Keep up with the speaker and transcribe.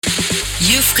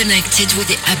You've connected with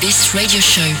the Abyss Radio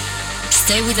Show.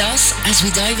 Stay with us as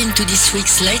we dive into this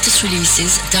week's latest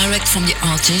releases direct from the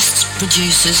artists,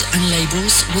 producers and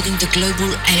labels within the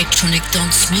global electronic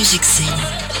dance music scene.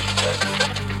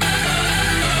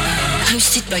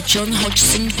 Hosted by John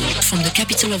Hodgson from the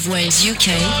capital of Wales,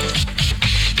 UK.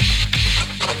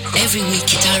 Every week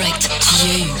direct to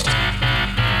you.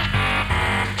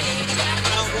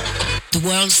 The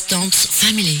world's dance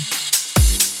family.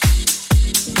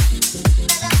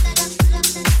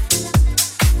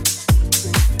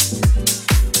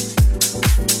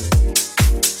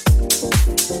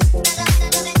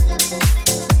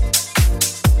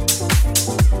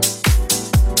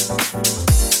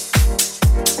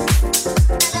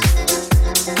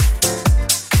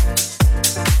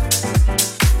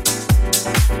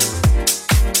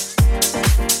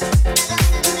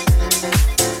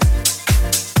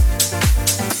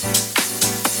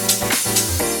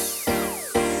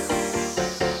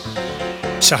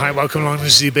 So hi, welcome along to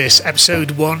the Abyss,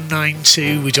 episode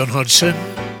 192 with John Hodgson.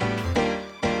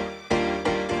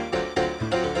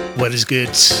 Weather's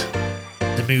good,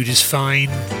 the mood is fine.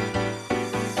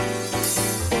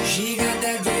 She got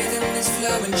that rhythm that's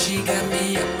flowing, she got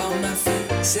me up on my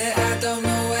feet. Said I don't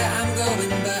know where I'm going,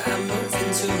 but I'm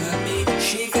moving to her beat.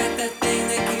 She got that thing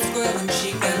that keeps growing,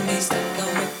 she got me stuck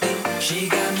on my feet. She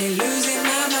got me losing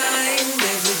my mind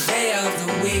every day of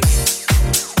the week.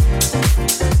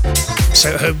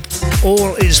 So hope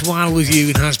all is well with you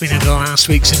and has been in the last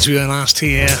week since we were last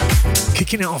here.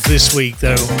 Kicking it off this week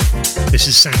though, this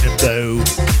is Sound and Bow,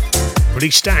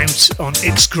 released out on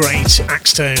It's Great,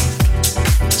 Axtone.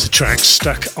 It's a track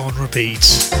stuck on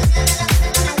repeat.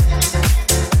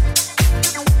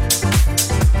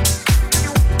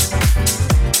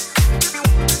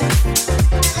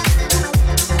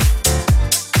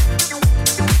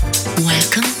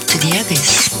 Welcome to the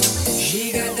Abyss.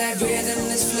 She got that rhythm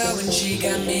that's flowing, she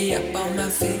got me up on my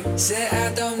feet. Said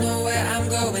I don't know where I'm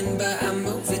going, but I'm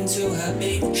moving to her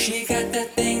beat. She got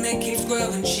that thing that keeps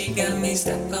growing, she got me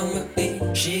stuck on my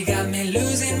beat. She got me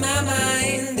losing my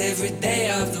mind every day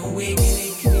of the week.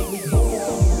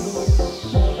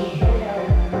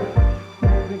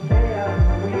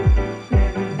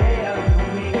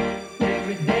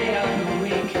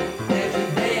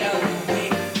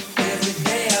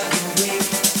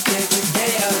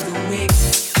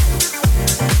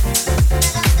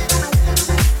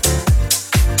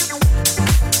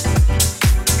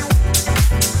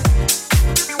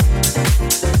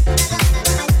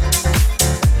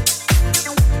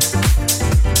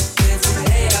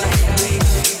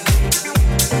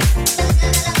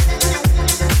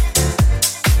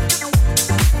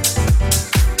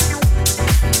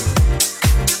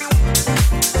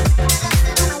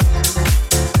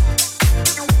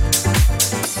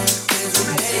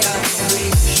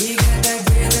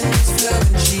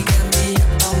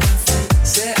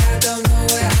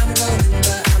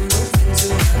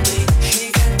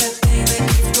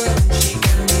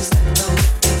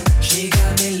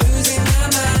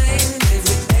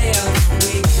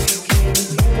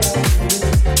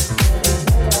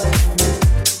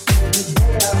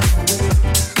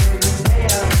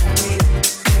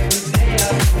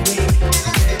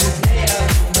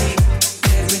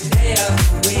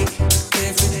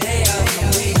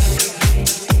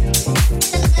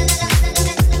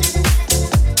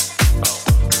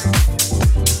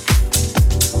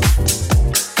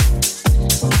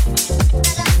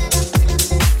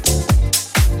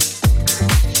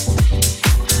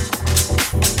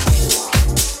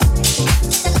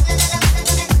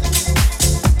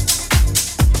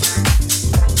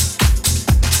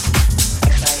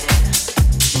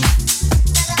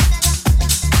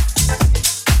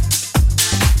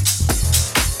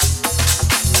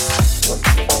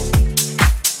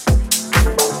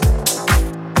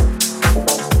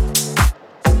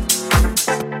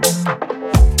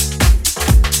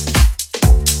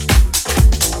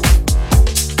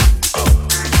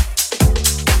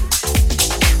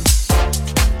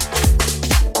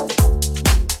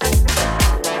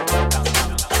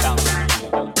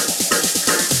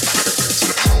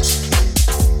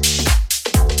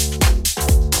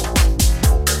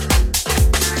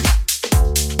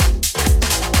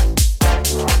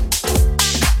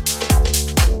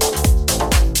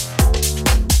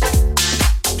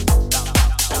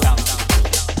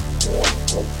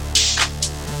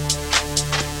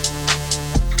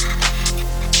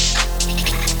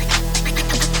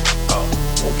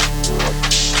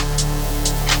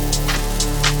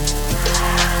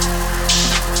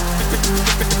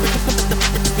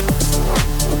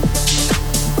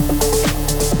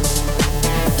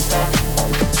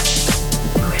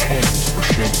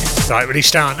 Right,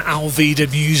 released out on Alvida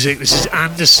Music. This is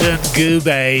Anderson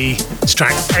Gubey. It's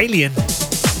track Alien,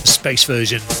 space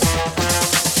version.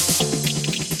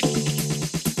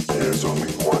 There's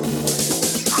only one way.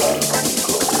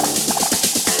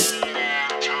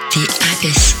 The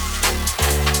Abyss.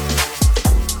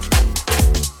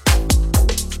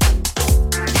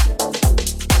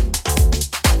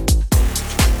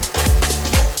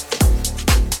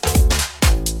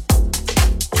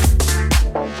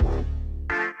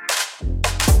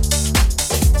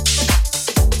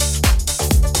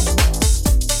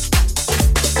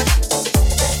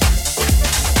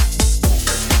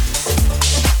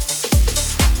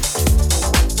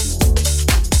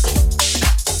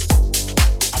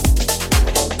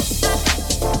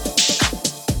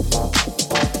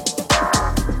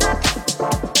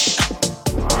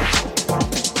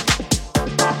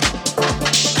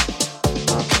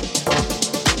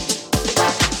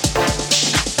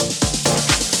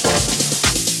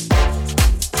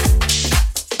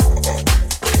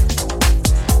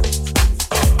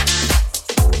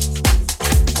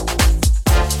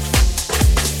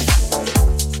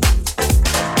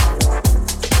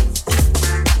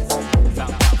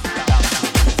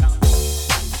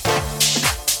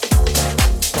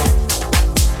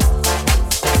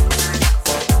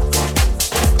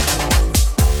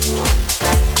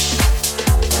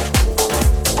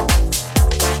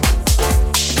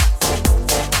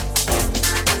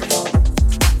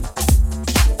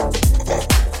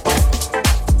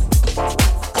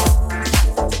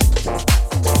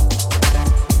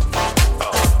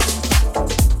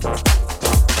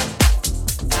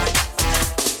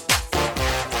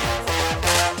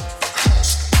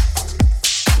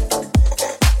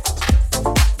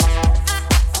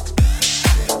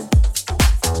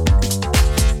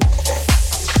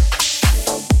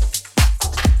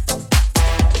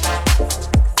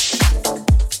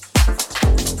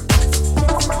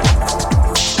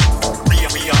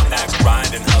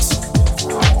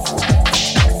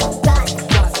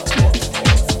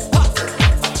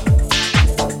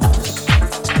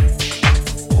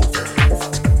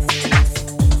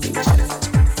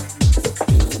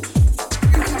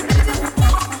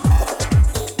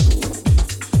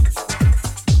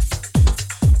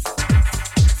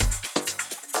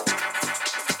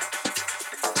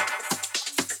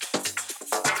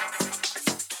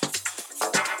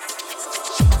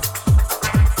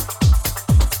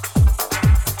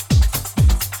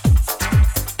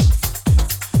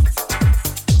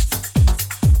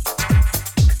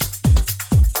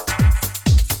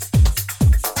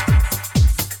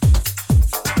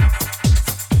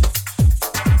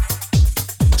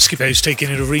 Skippo's taking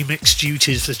it a remix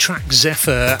duties for the track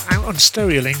Zephyr out on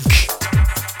Stereolink.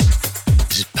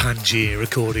 This is Pangaea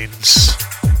Recordings.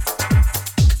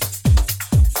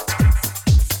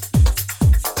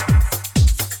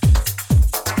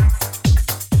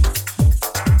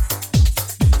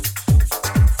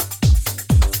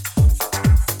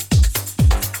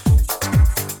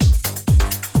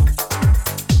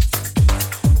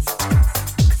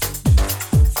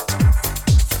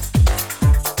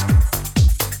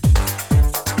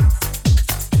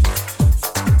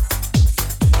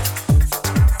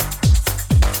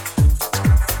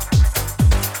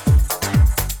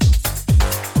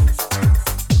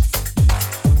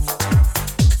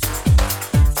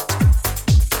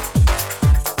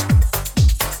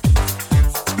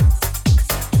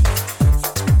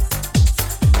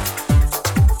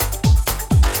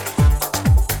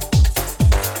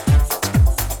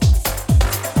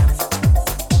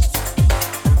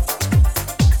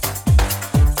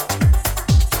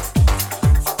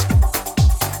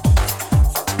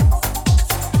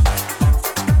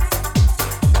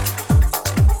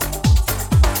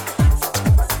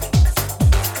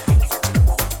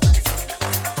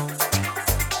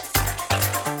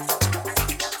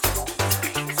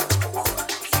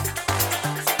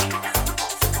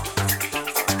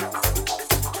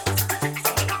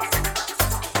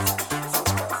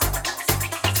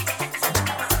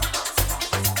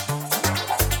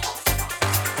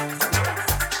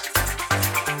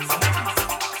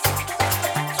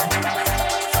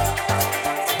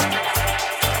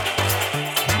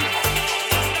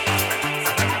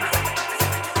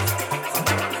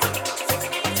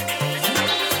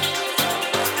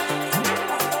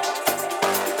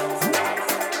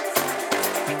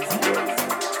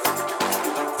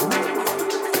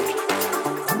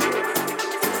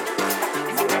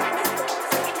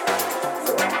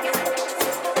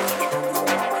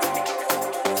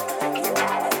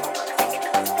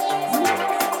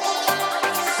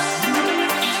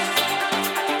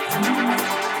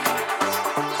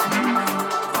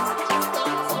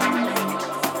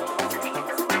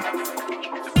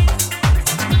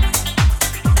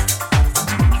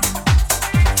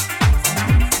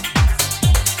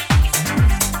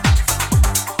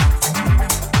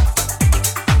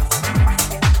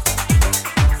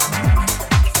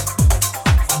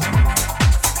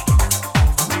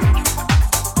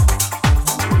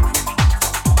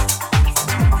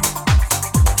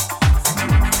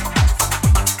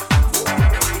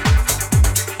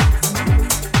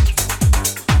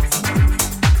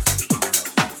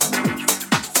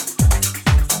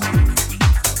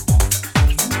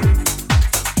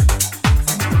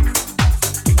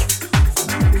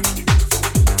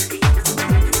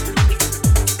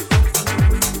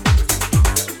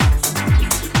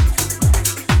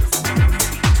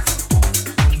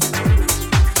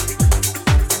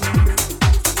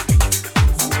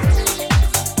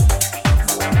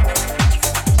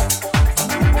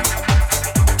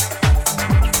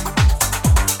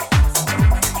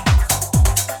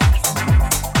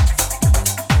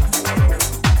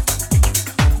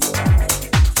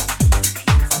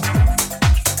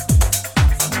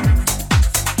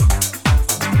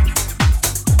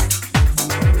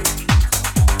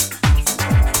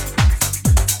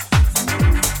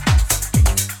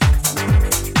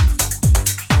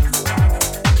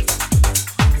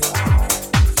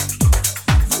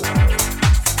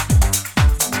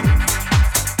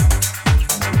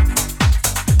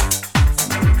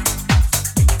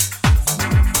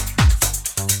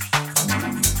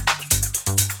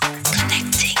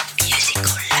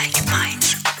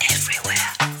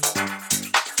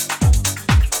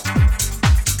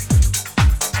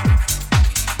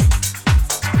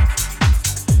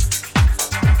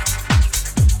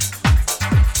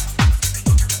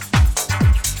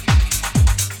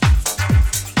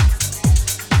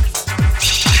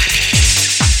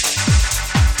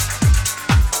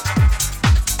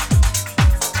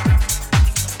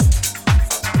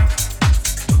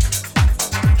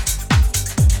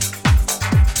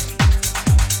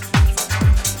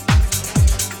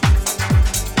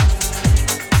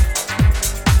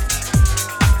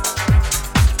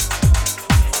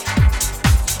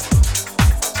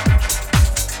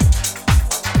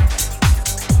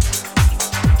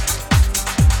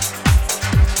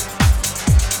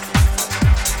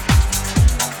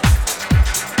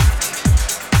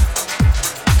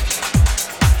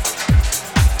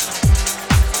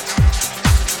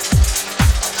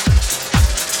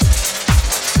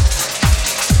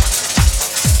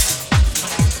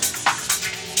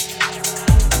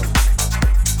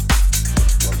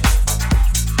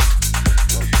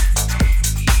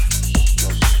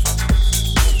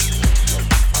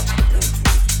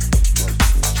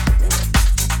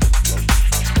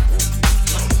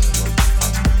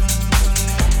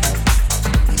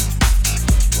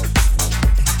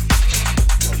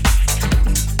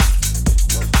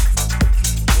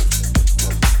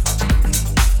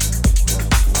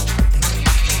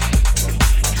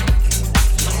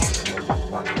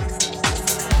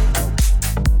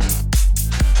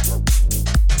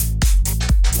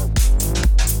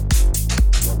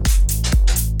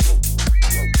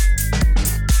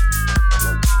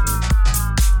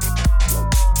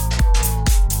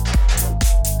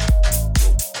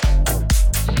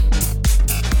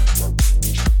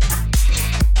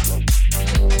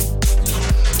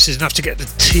 This is enough to get the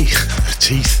teeth,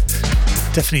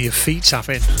 definitely your feet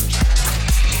tapping.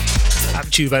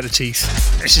 Haven't you about the teeth?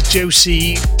 This is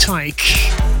Josie Tyke,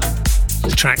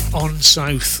 the track On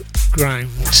South Ground,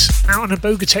 out on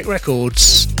Abogatech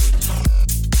Records.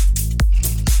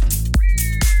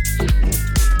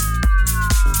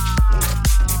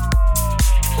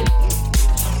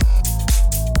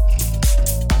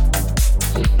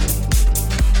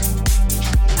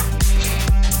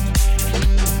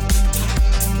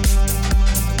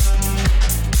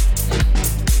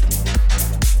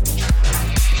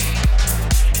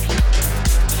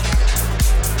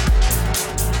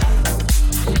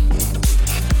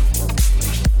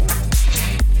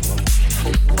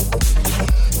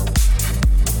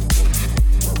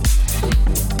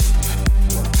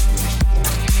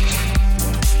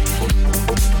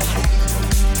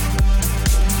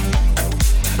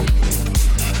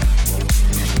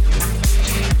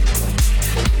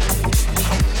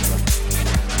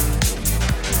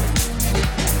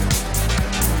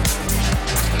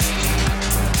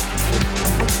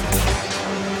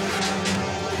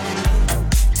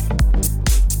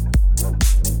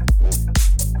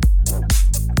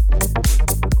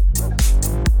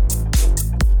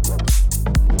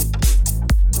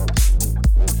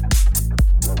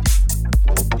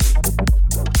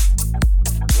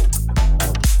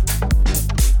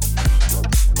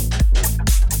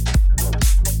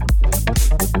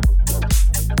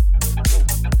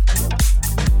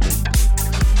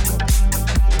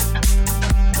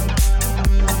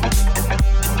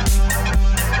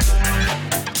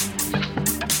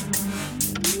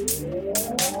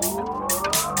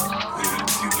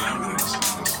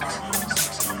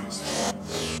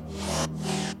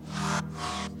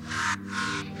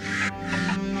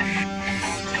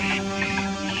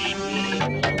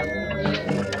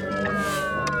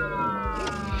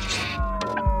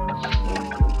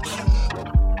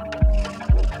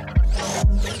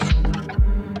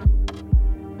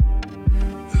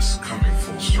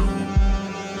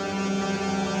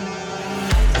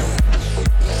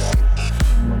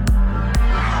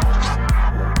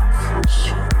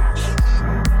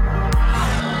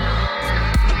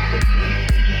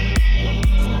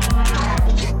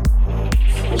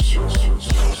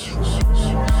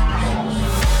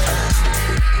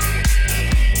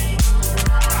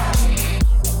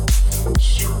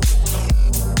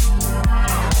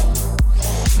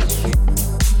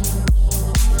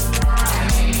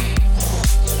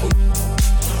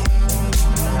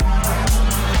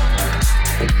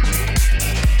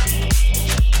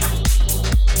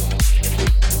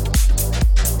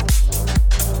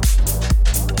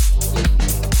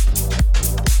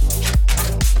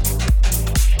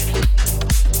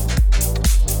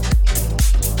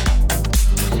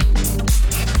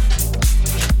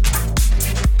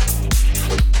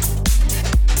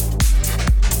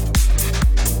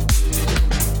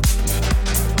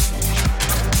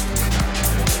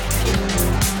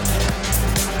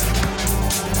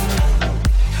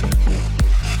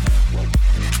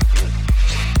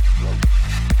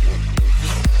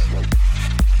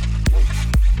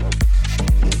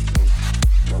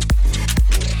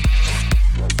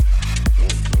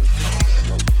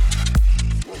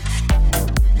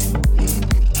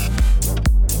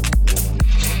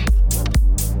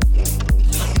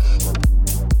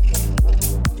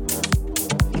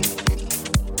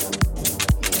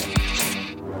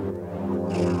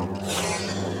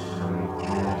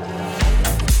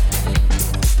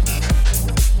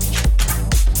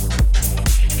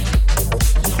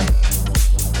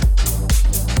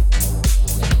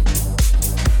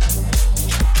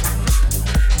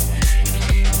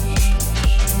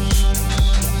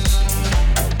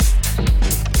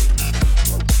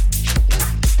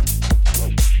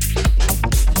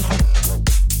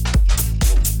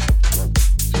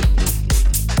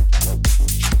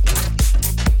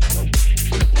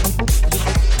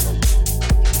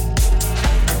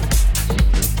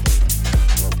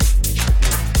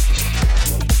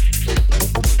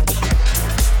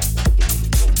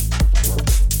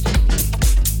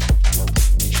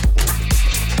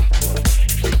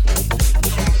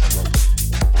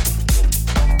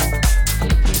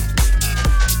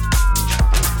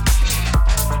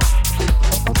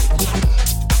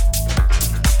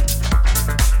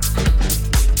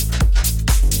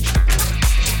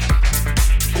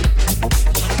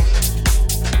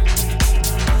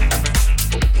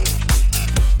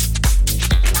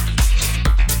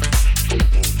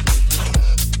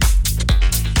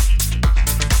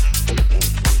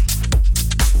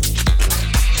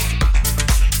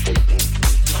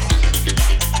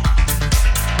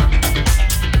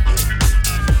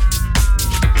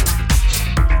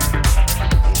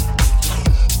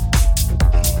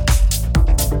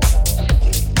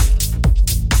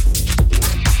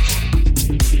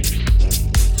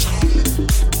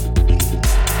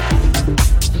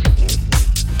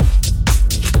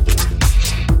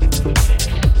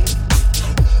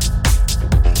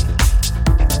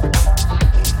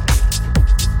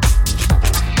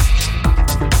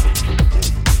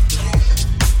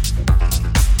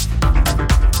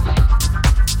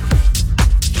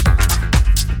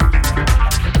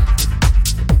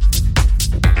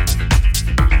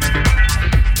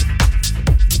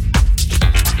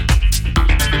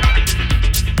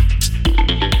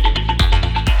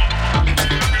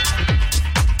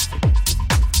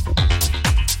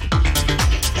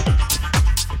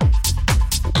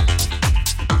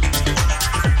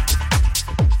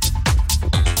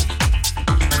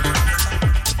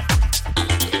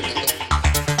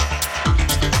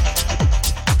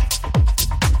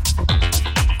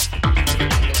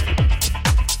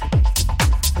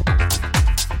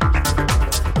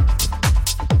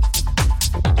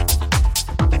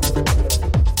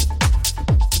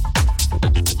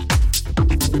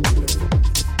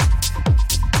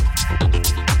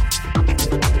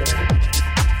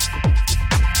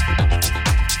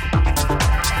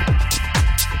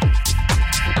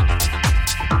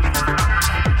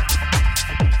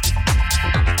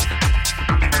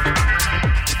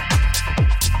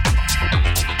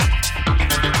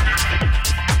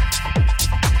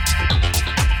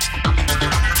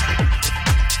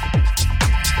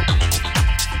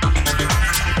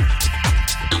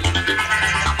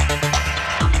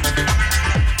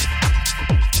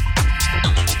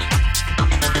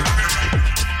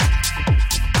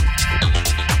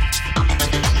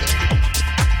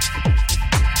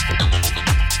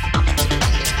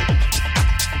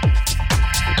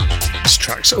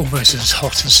 track's almost as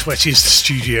hot and sweaty as the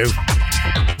studio.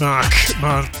 Mark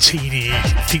Martini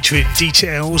featuring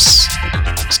Details.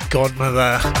 It's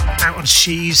Godmother out on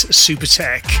She's Super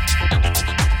Tech.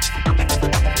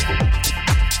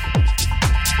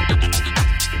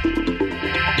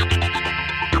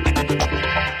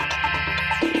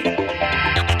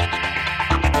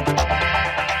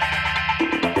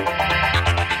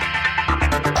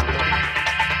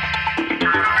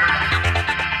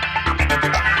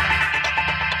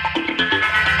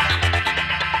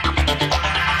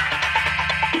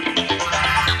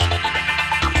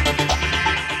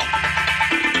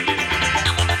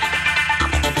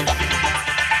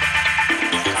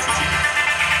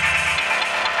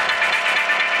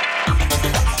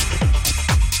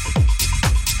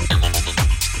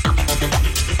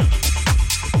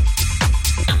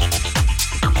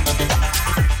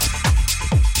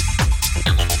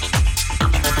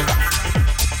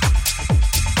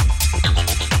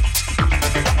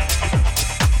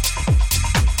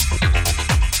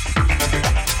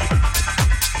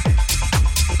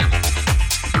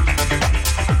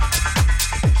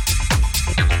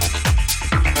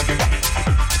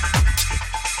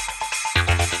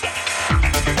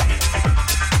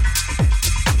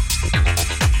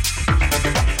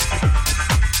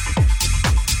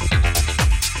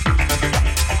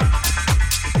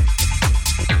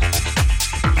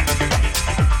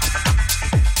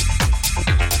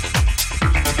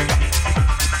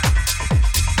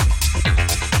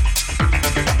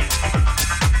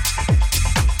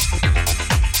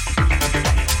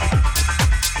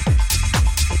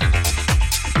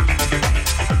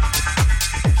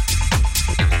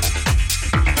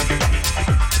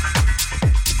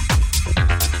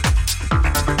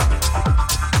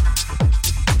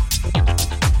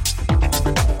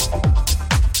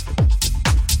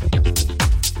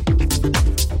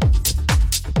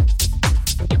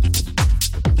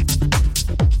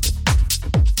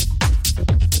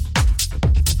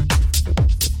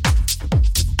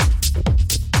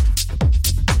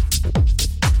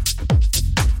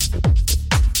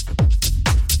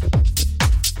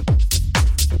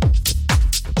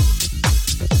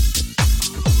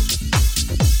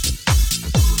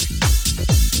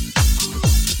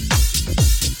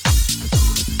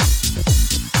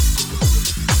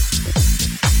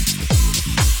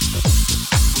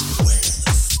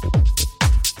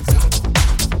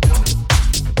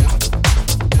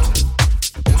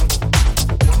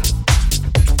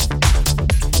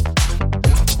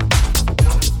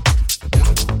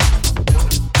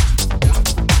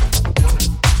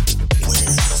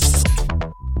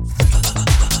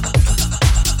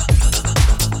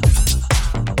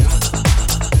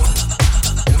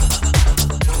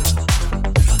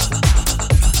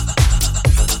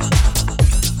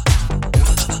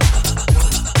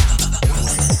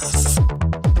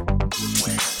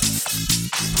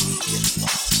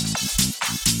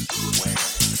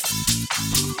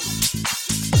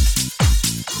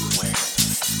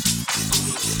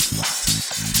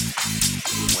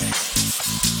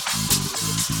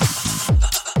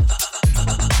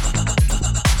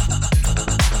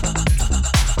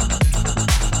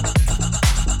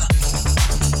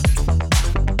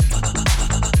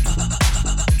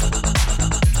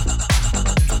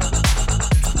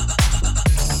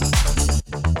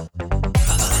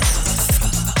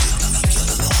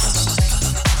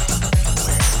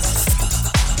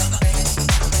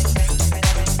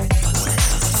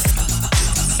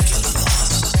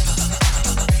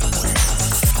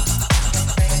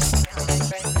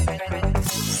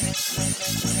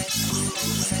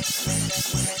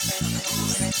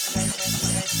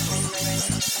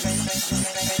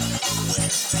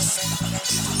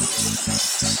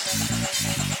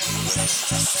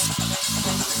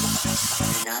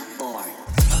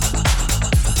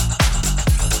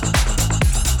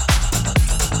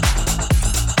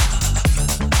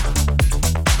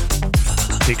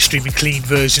 The extremely clean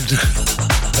version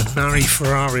of Mary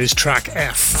Ferrari's track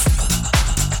F.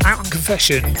 Out on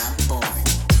Confession.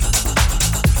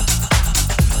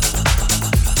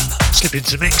 Slip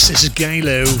into the mix, this is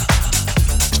Galo.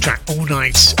 This track All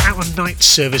Night, out on Night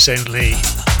Service only.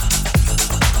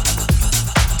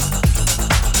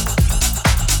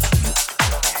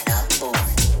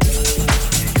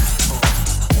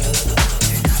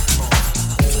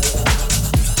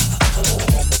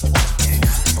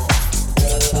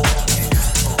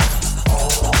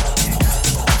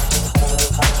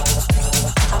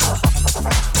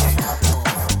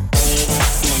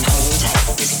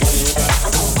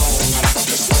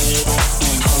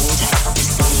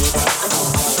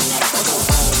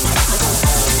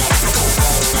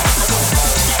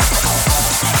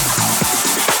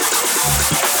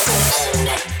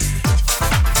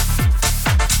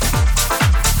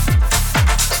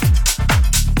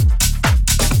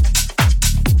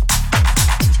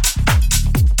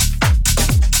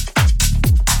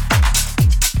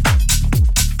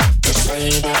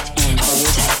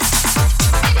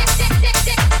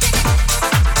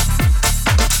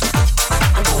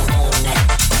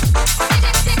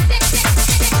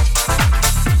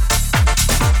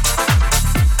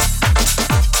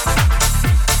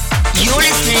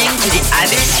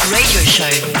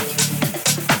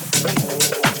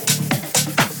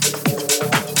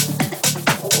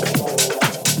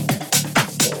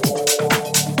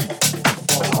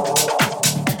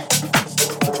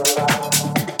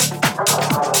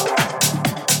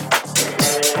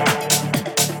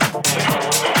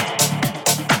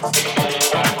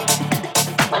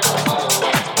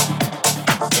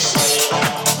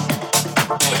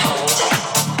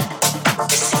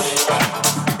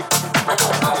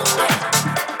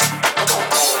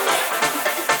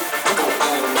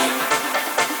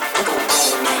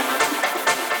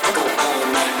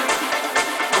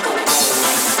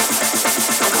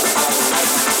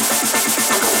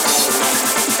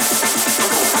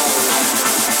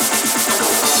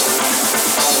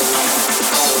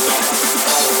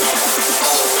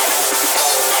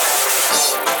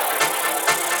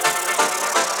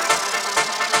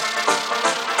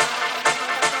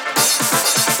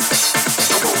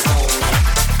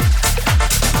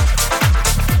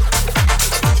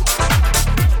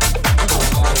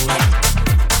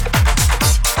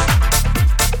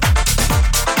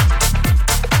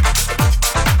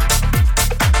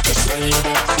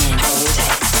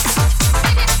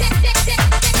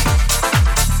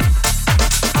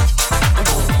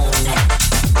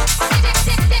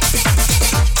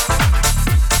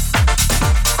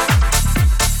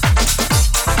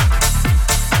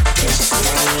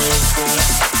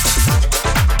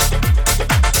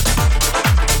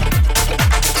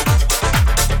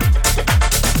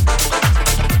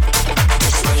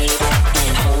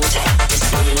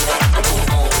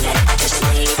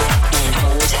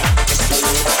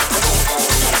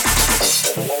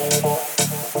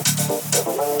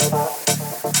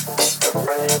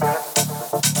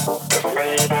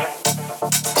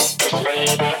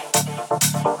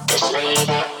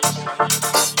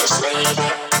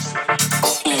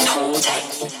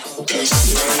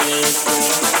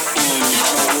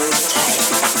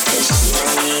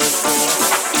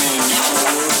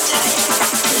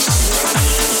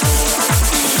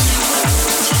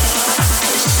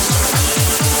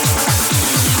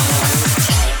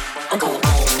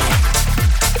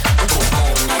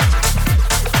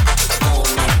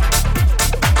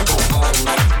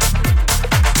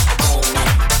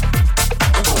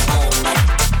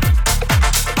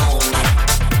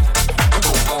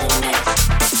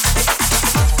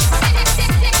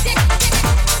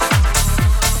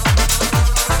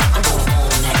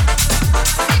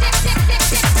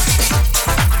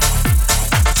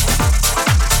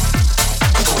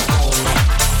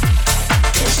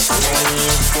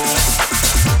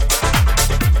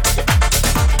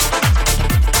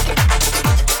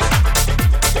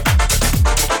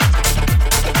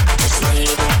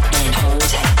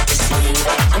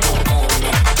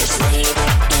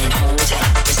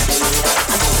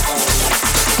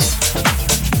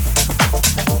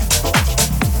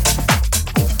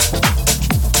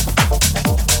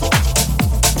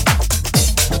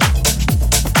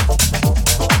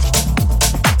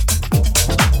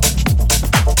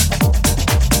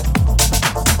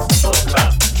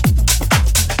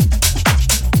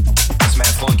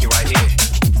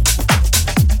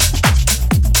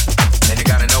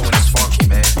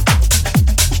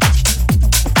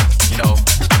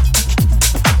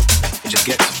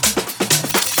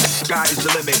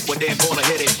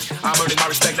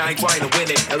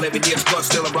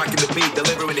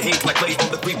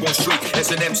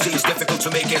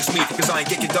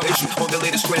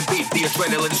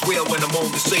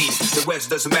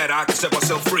 Doesn't matter, I can set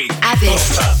myself free.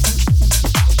 Abyss.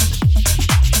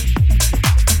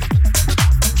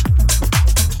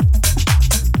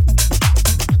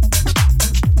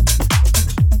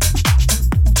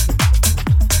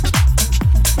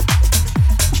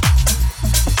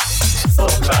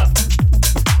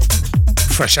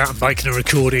 Fresh out of Viking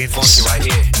Recordings. Funky right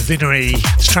here. Vinery,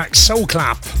 track Soul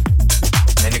Clap.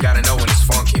 And you gotta know when it's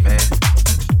funky, man.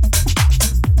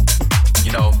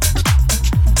 You know,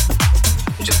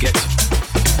 it just gets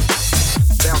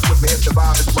bounce with me if the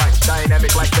vibe is right.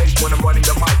 Dynamic like bass when I'm running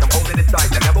the mic. I'm holding it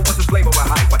tight. I never was a slave of a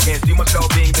hype. I can't see myself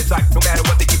being this type. No matter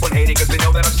what they keep on hating, cause they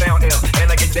know that I sound ill.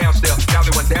 And I get down still. Now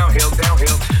they went downhill.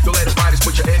 Don't let the fighters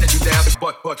put your energy down.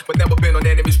 But never been on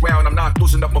enemy's ground. I'm not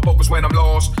losing up my focus when I'm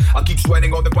lost. I'll keep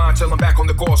sweating on the grind till I'm back on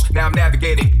the course. Now I'm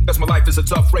navigating, cause my life is a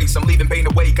tough race. I'm leaving pain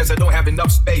away cause I don't have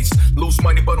enough space. Lose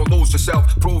money but don't lose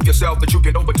yourself. Prove yourself that you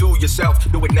can overdo yourself.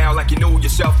 Do it now like you knew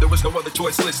yourself. There was no other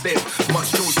choice listed.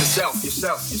 Must choose yourself.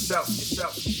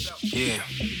 Yeah,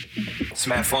 it's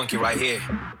mad funky right here.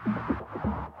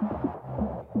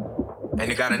 And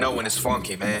you gotta know when it's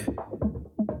funky, man.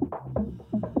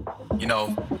 You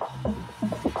know,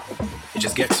 it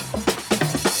just gets you.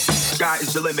 Sky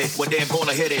is the limit, one day I'm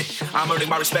gonna hit it. I'm earning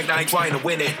my respect, I ain't trying to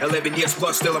win it. 11 years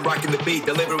plus, still I'm rocking the beat.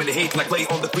 Delivering the heat like Clay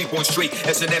on the 3-point street.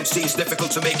 As an MC, it's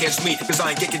difficult to make ends meet. Cause I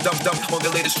ain't kicking dumb on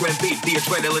the latest trend beat. The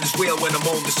adrenaline is real when I'm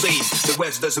on the scene. The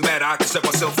rest doesn't matter, I can set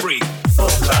myself free.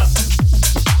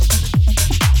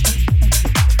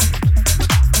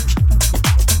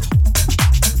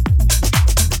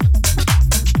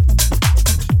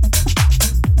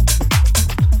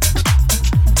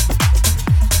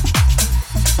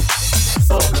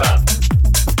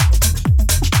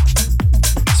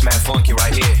 Funky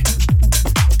right here.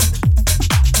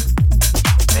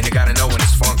 And you gotta know when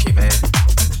it's funky, man.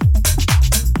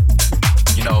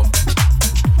 You know,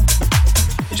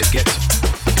 it just gets you.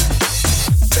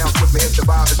 Bounce with me if the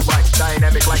vibe is right.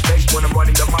 Dynamic like bass when I'm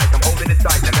running the mic. I'm holding it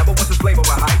tight. I never was a slave of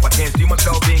a hype. I can't see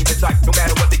myself being the type. No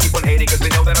matter what they keep on hating, cause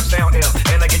they know that I sound ill.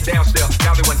 And I get down still.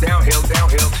 Now they went downhill.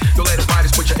 Don't let the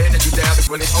fighters put your energy down.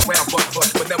 It's when it's around,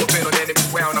 but never been on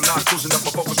enemy's ground. I'm not losing up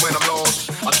my focus when I'm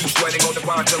lost. I keep sweating on the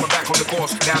grind till I'm back on the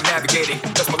course. Now I'm navigating,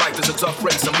 cause my life is a tough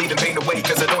race. I'm leaving pain away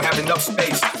cause I don't have enough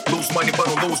space. Lose money but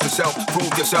don't lose yourself.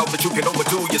 Prove yourself that you can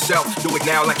overdo yourself. Do it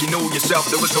now like you knew yourself.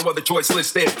 There was no other choice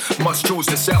listed. Must choose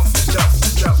yourself.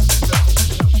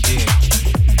 Yeah.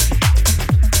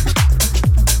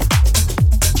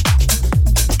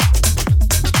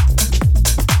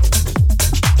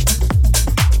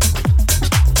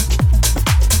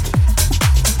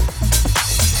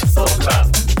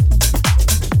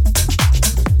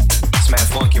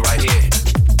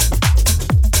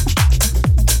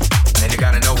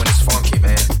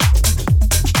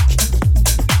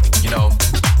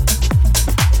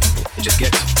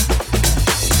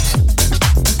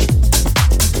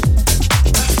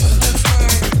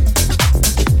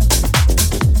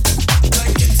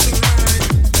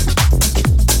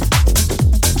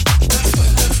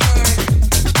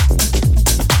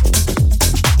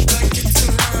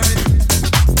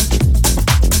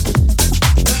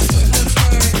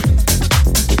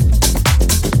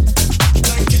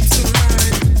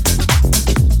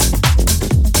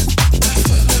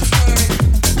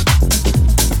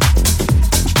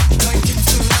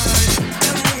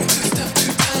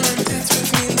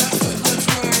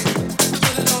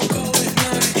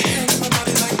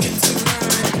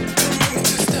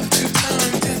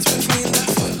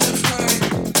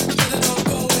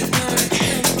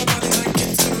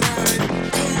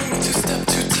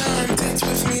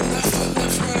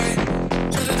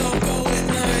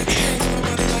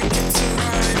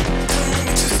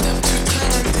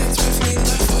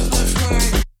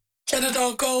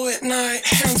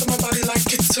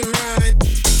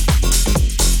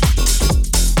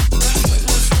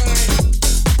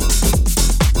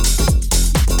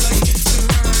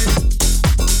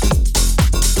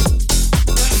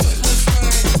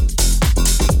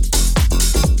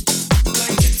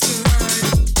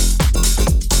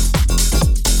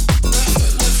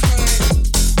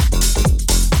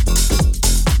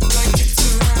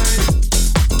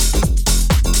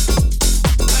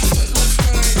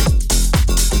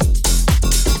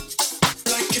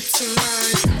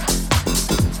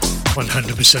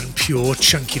 Pure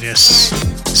chunkiness.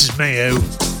 This is Mayo.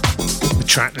 The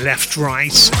track Left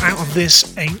Right. Out on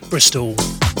this Ain't Bristol.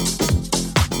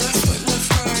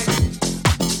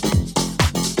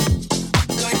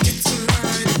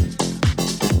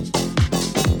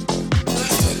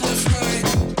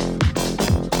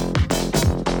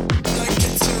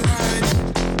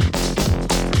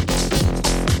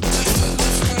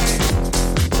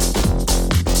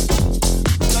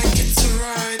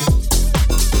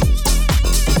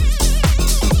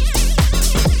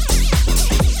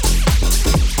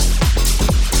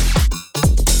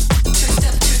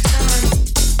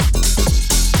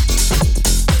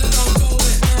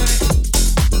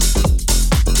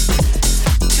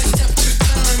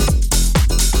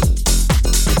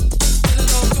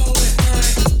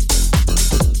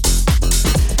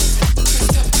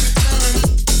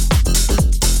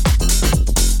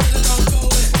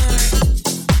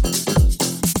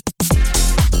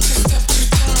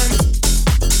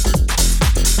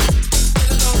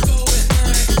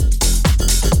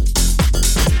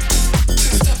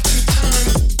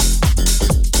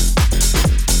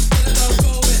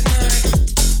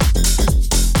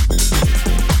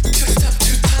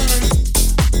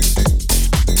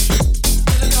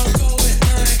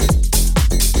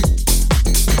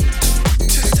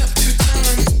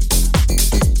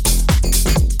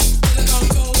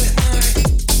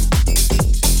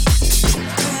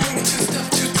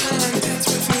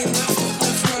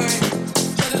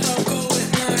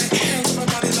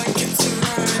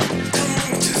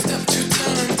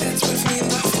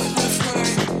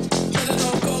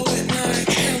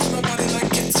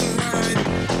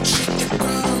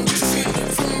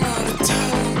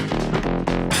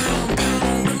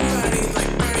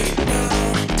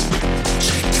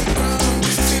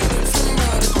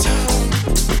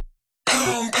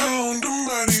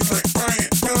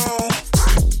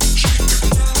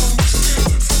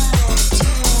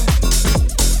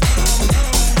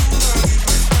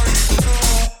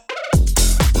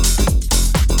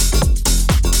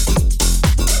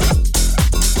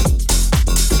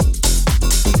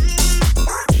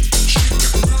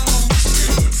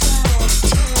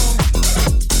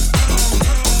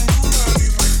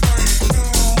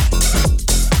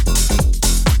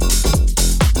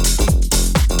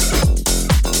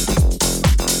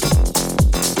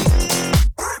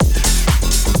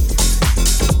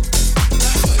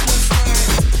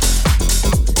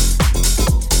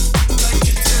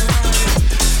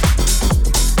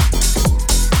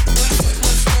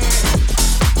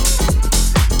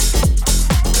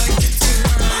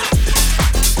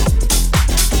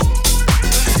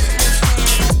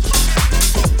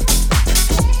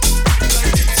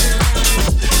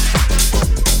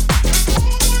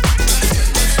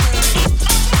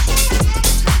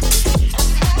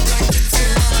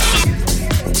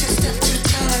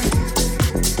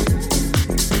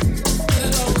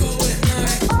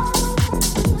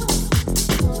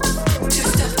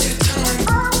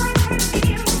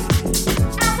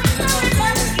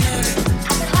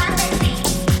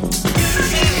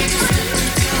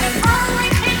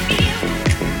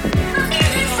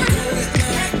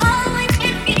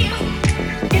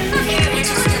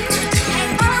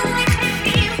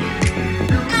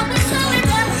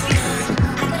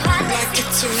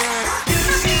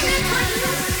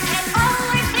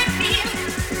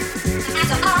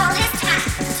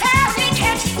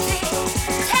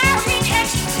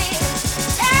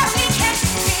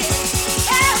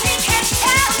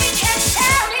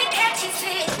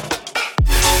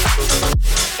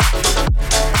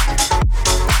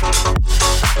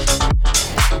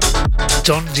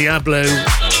 Don Diablo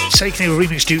taking over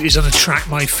remix duties on the track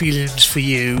My Feelings for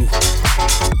You.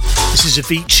 This is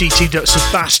Avicii teamed up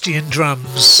Sebastian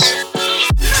drums.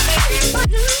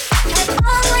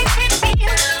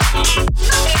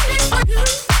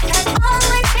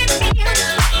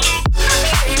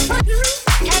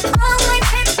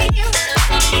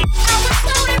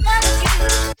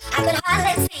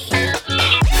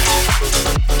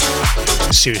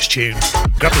 Serious tune.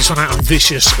 Grab this one out on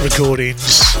Vicious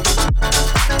Recordings.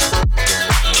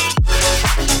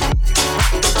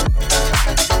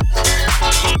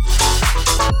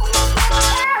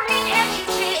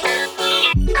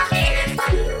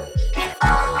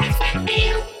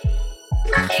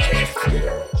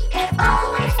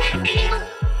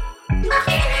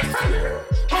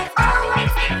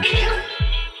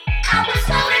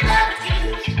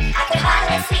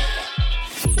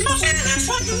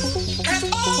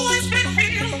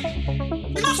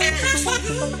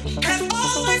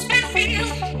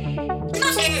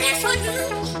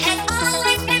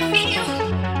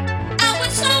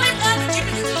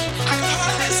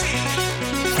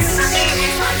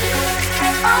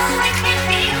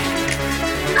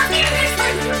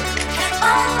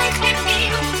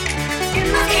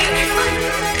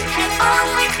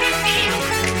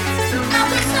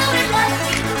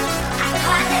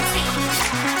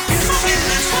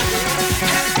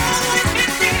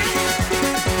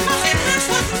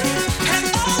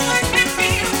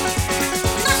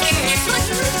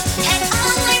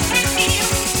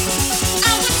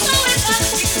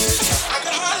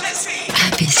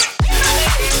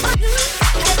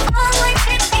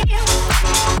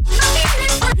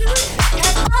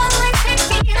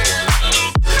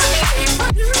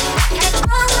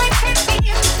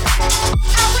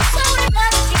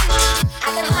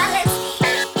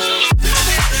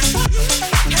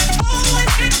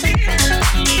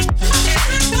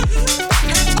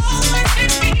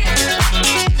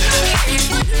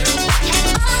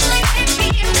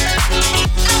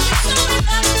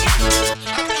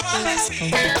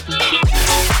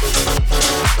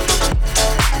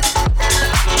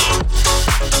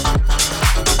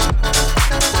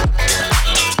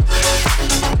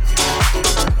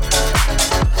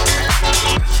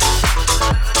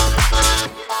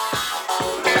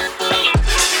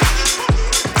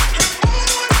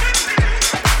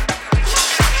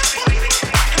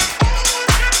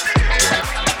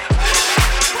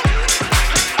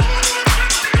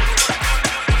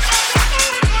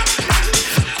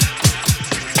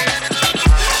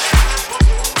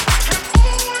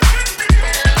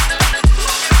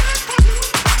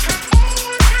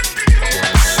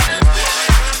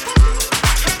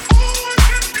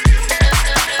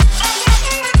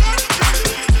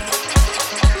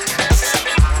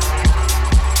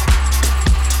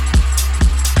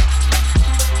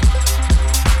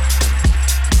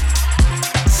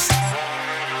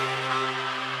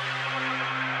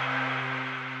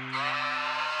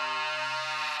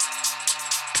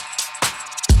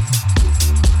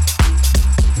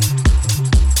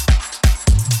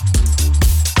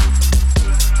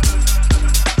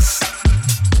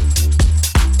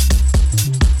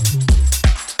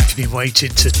 Waiting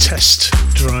to test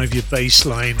drive your bass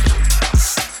line,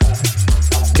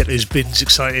 get those bins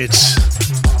excited.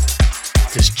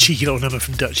 This cheeky little number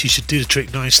from Dutch, you should do the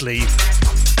trick nicely.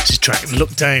 This is track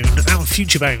Look Down out on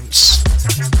Future Bounce.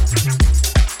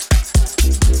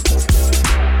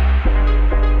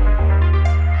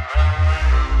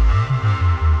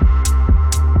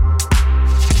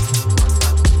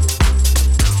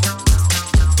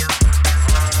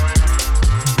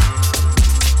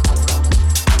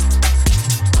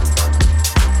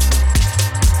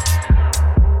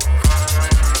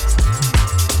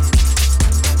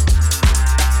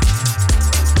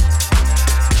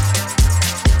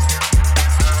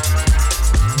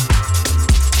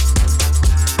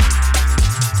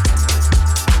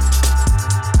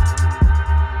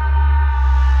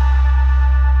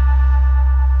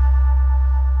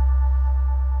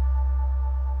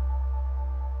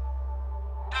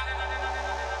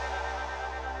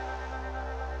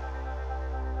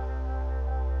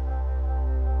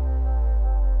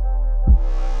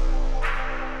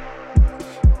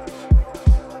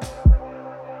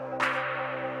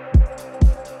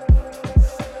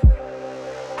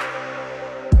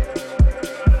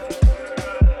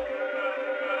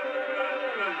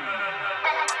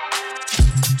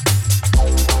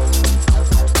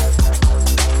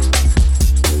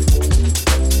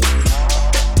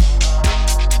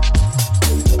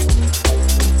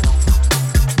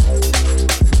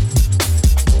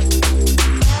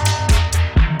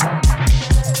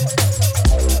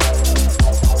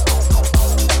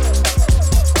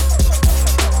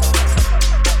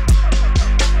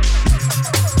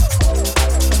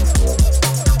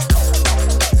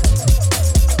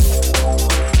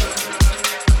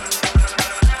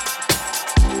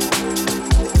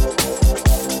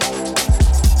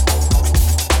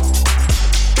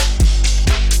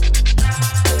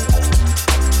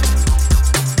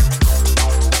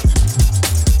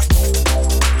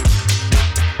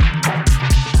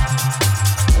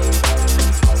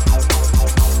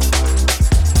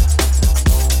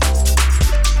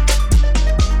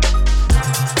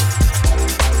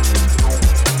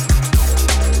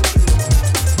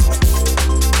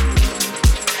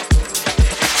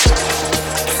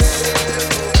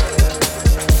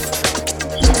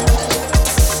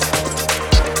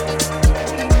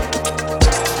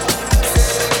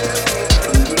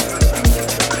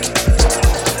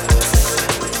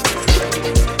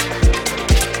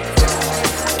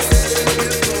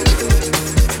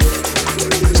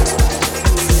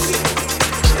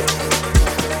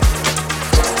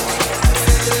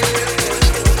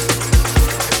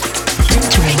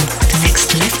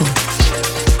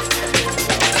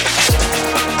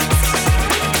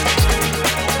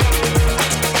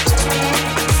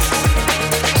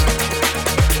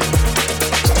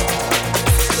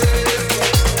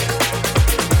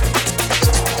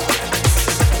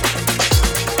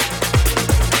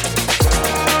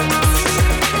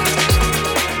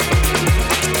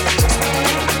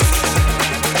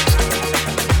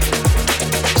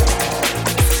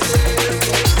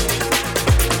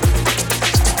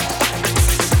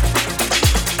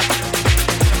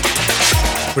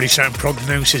 British out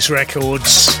Prognosis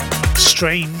Records.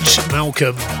 Strange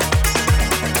Malcolm.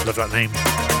 Love that name.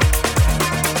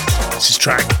 This is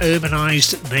track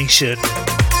Urbanized Nation.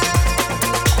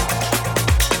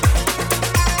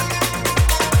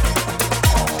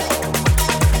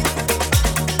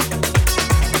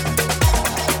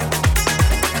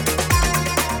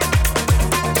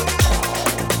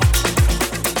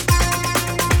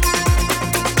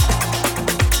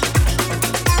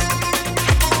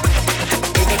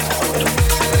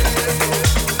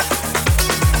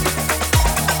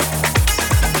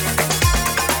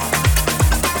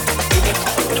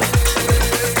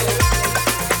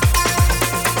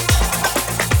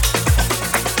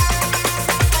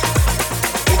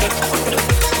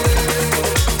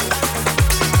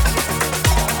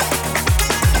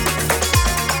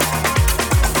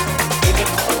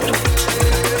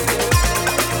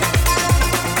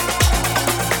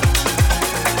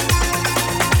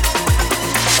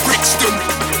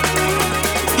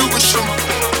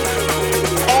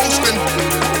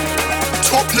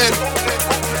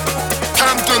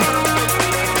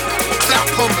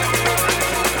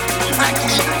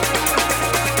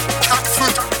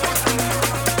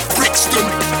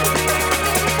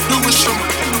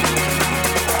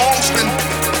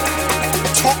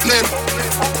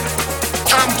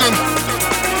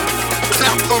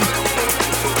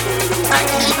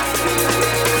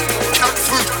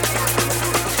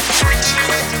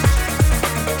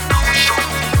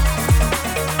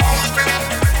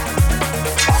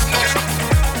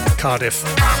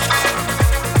 Cardiff.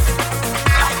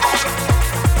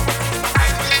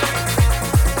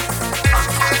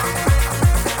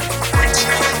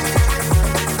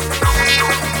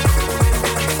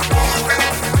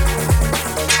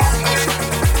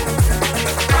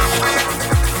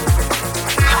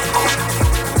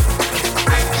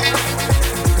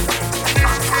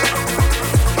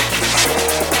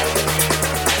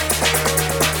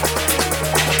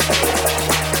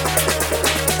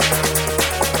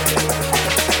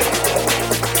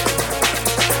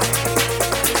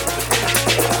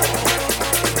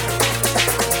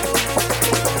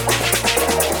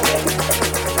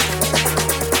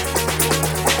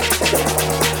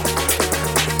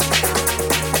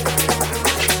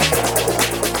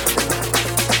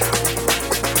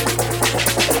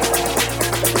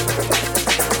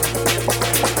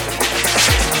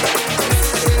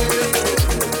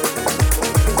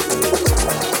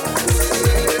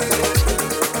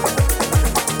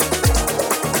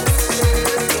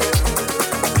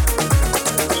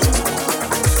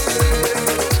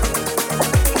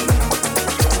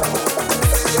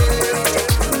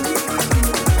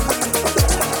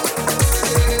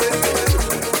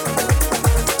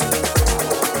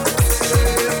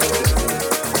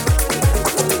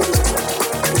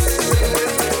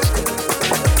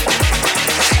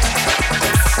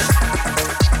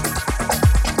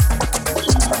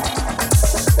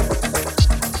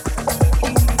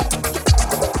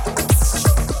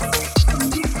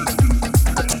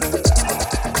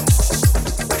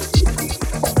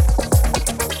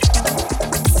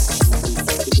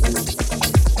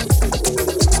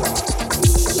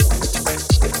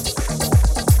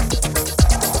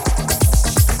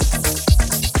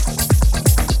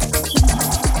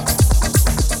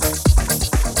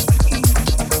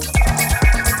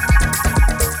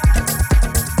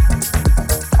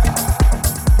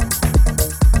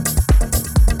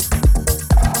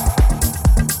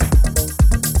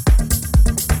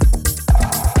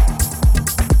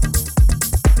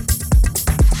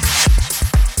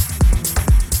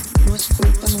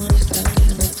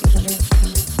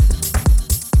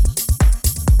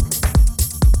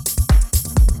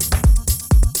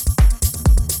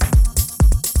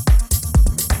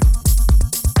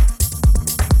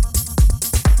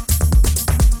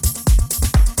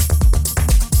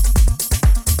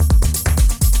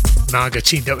 Naga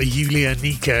teamed up with Yulia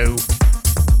Nico.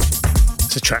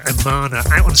 It's a track and Mana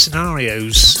out on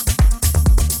Scenarios.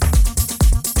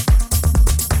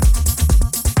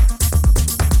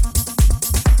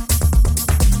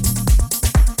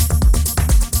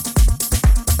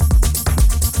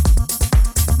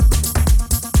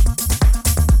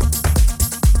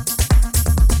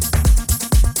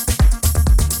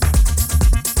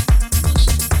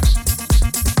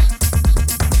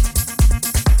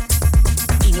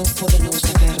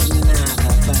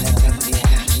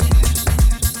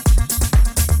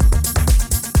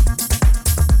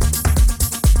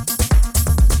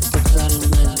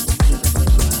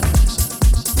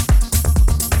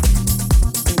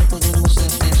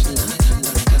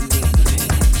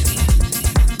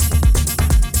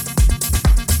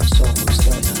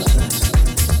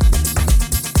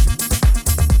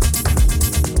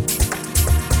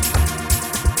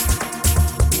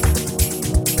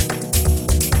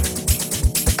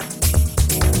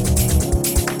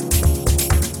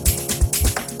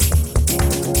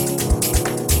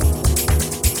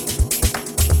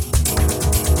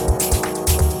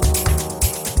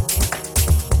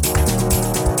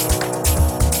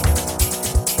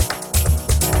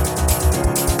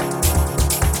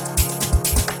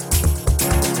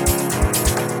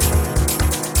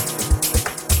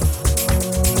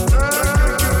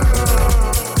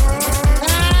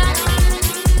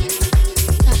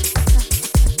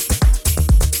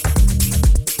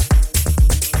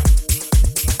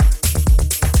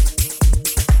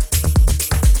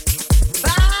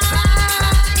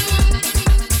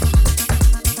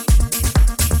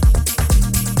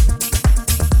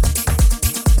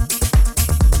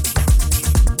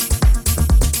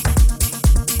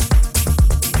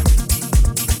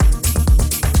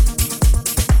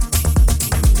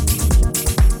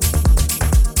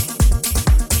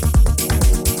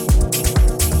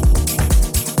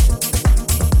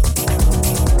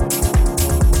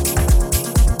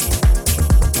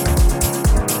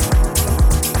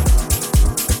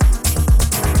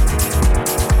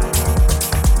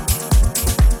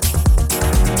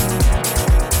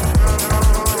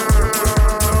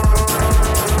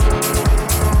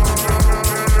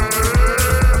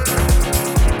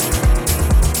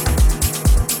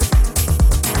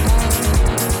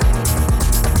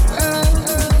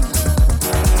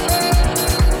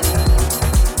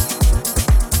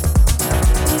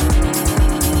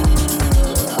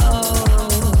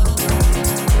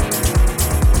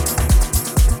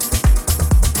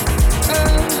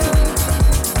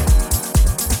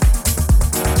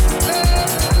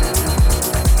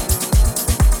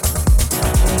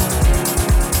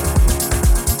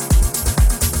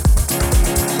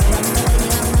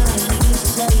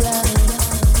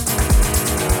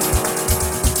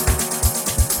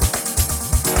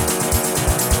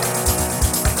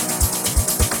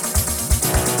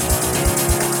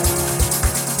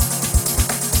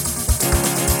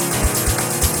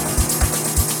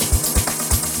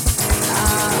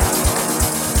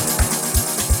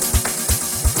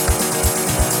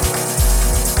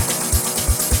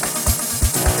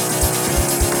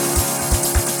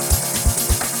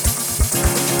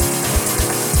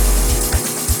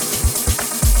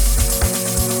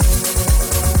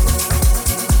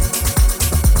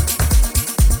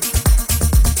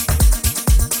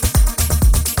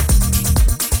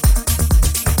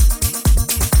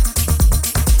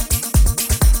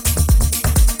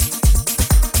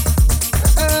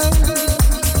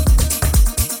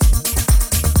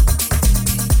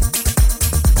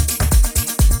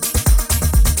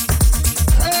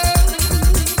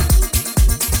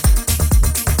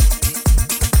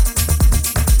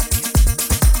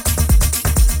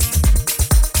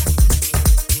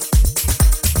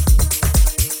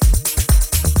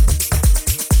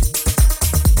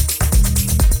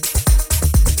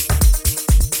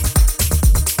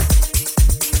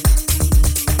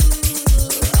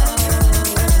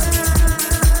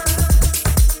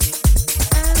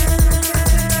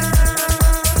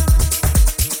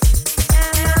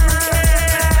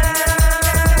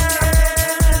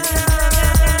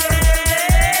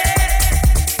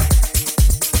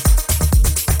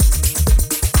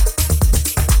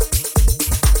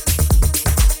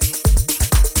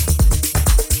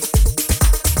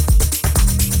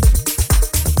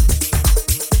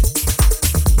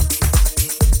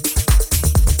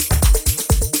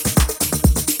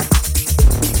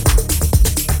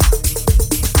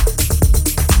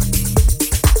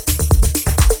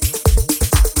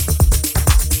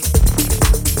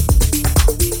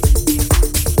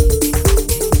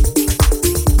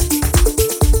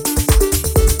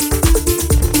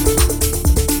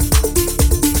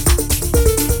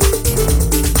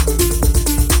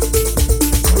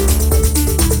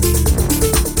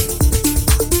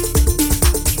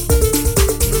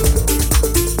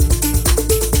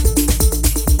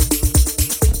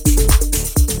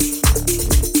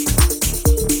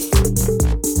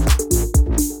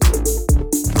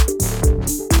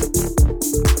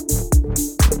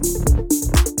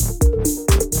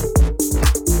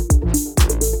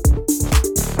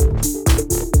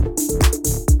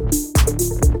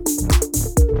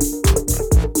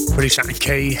 British and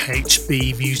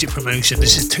KHB Music Promotion.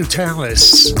 This is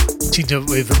Totalis, teamed up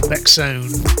with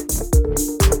Bexone,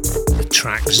 the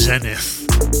track Zenith.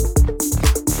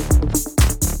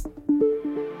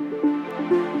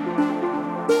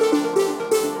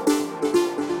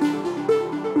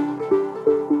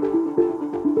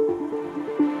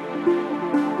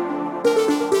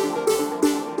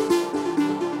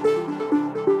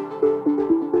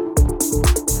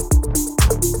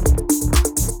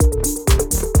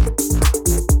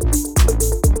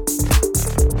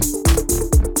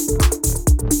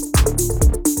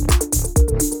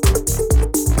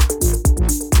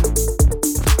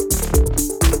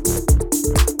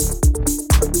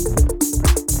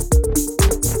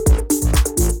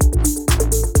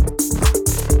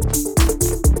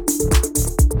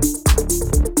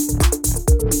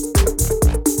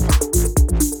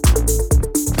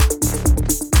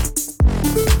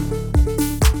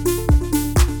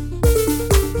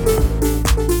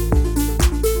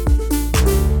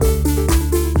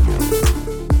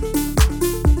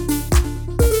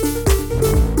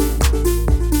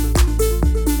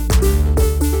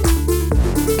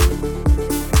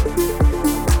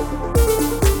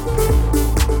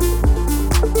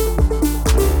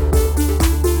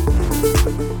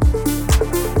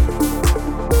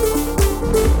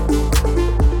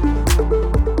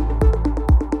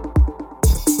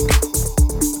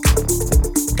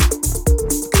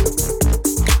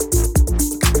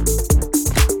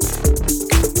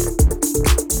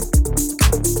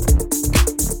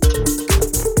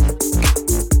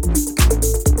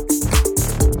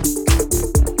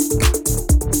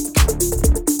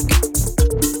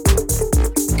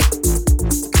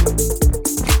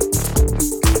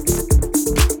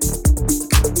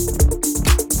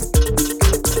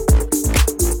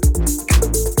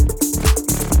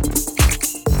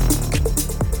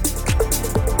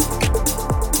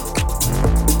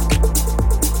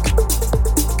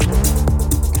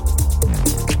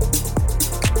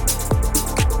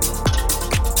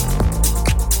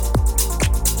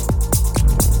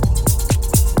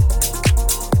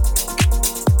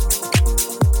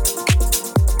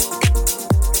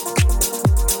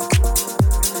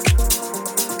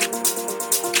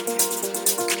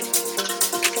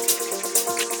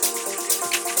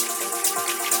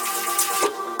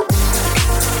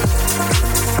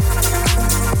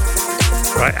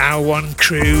 One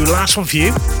crew, last one for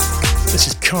you. This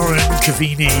is Corin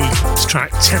Cavini, it's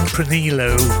track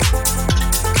Tempranillo,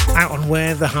 out on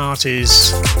Where the Heart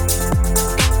Is.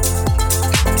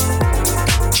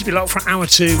 Keep it locked for hour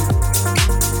 2.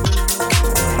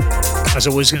 As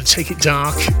always, going to take it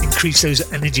dark, increase those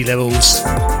energy levels,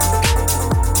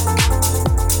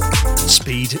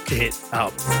 speed it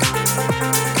up.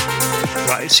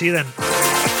 Right, see you then.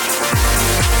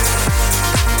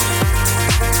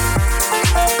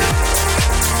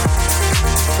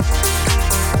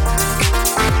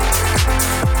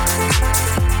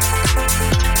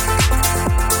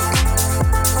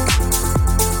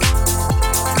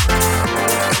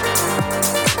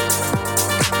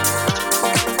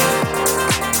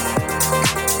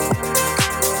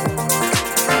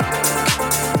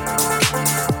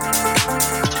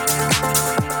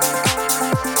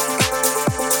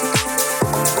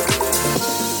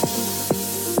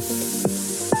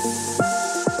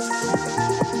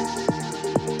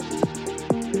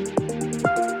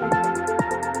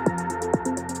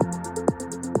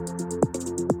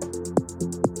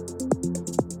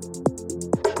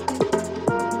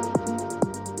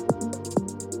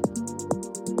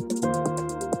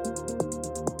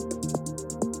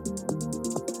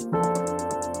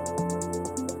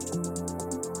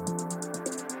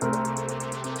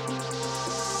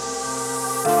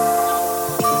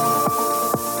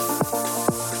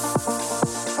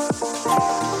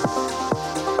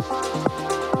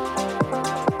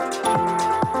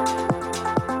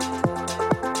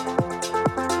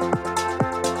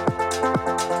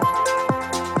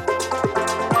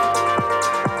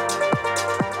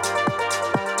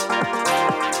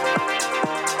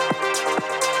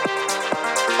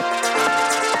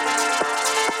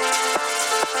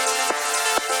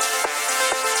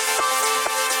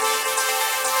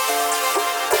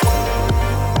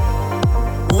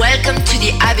 Welcome to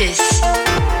the Abyss.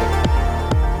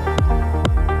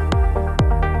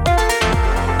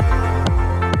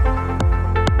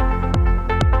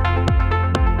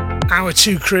 Hour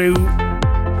 2 crew,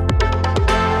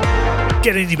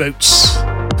 get in your boats,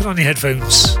 put on your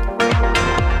headphones.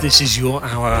 This is your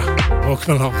hour.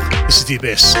 Welcome along. This is the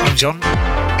Abyss. I'm John.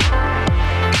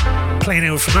 Playing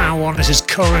over from hour 1. This is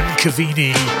Corin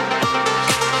Cavini.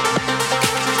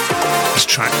 This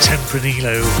track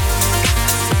Tempranillo.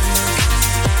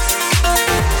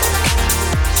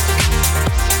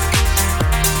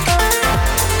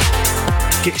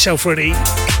 Get yourself ready.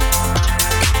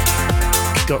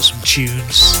 Got some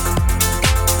tunes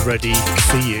ready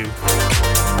for you.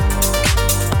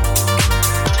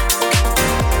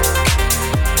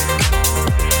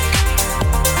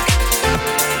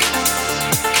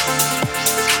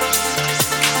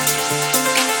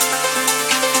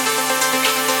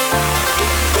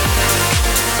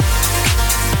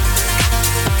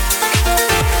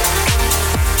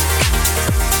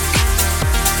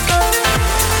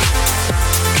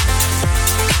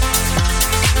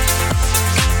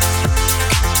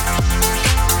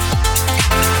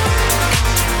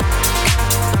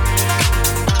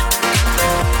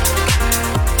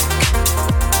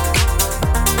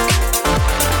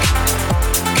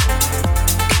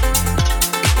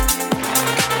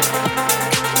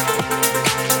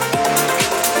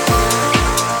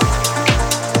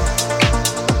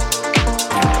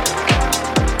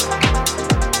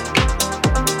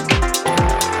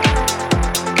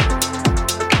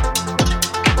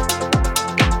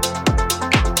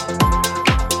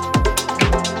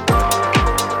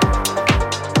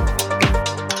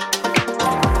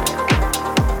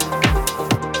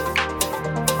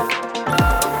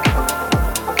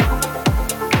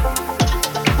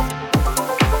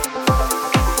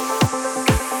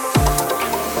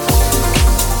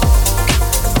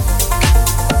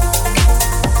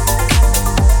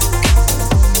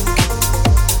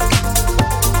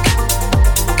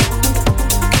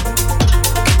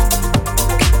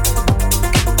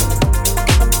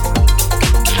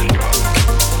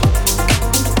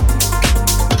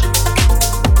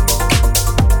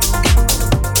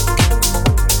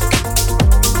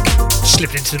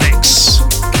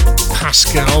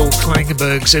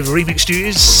 Over remix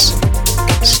duties.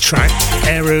 It's a track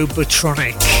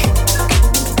Aerobatronic,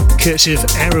 courtesy of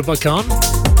Aerobicon,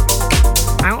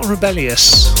 out on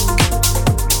Rebellious.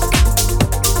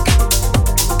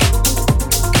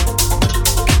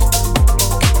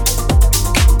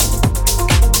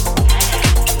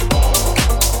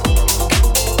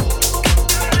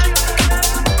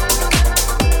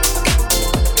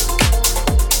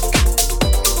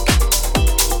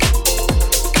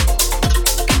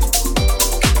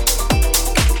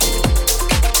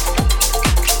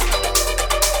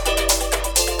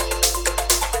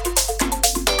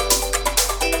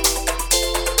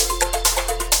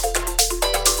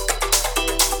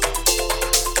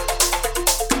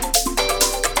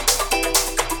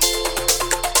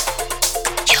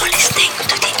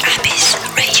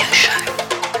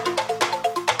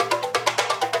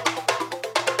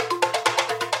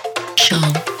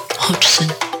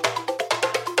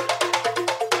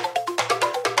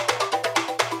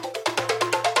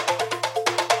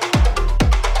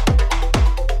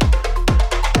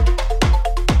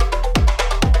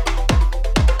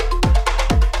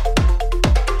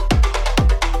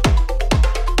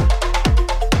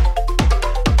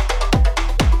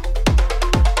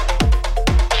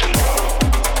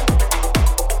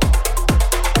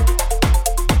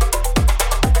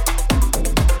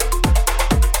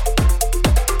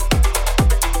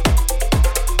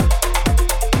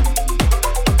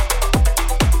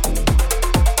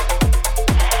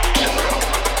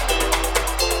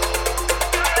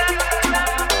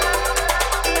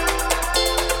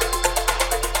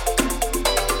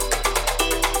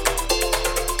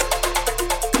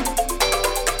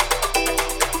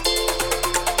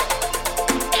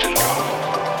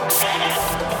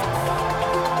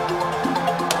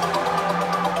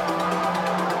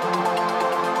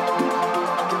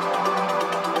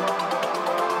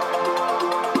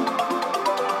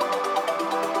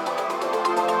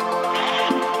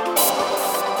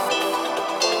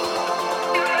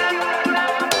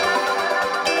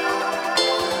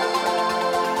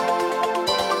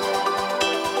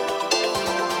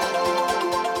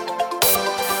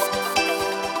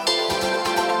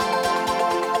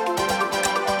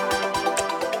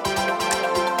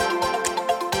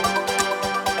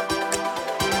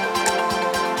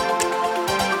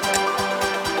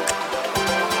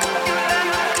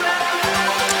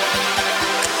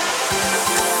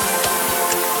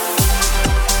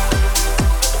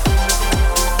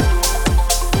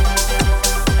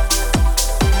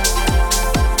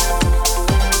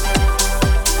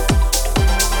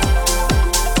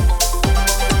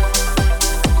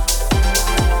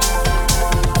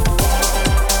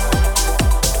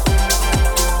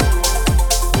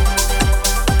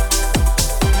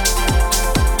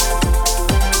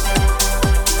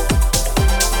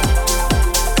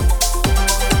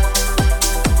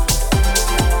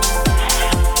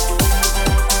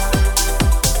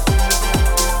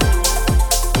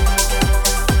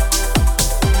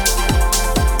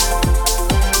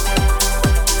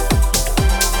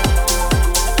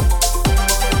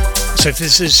 if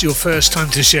this is your first time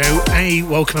to the show, A,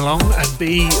 welcome along, and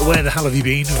B, where the hell have you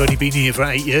been? We've only been here for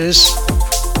 8 years.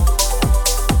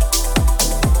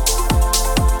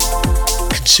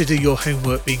 Consider your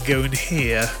homework being going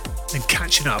here and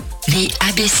catching up. The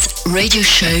Abyss Radio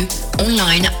Show,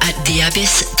 online at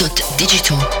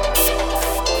theabyss.digital.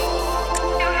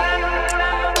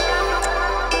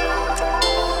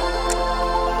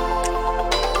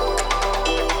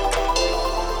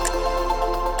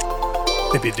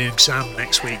 They'll be doing exam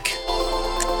next week.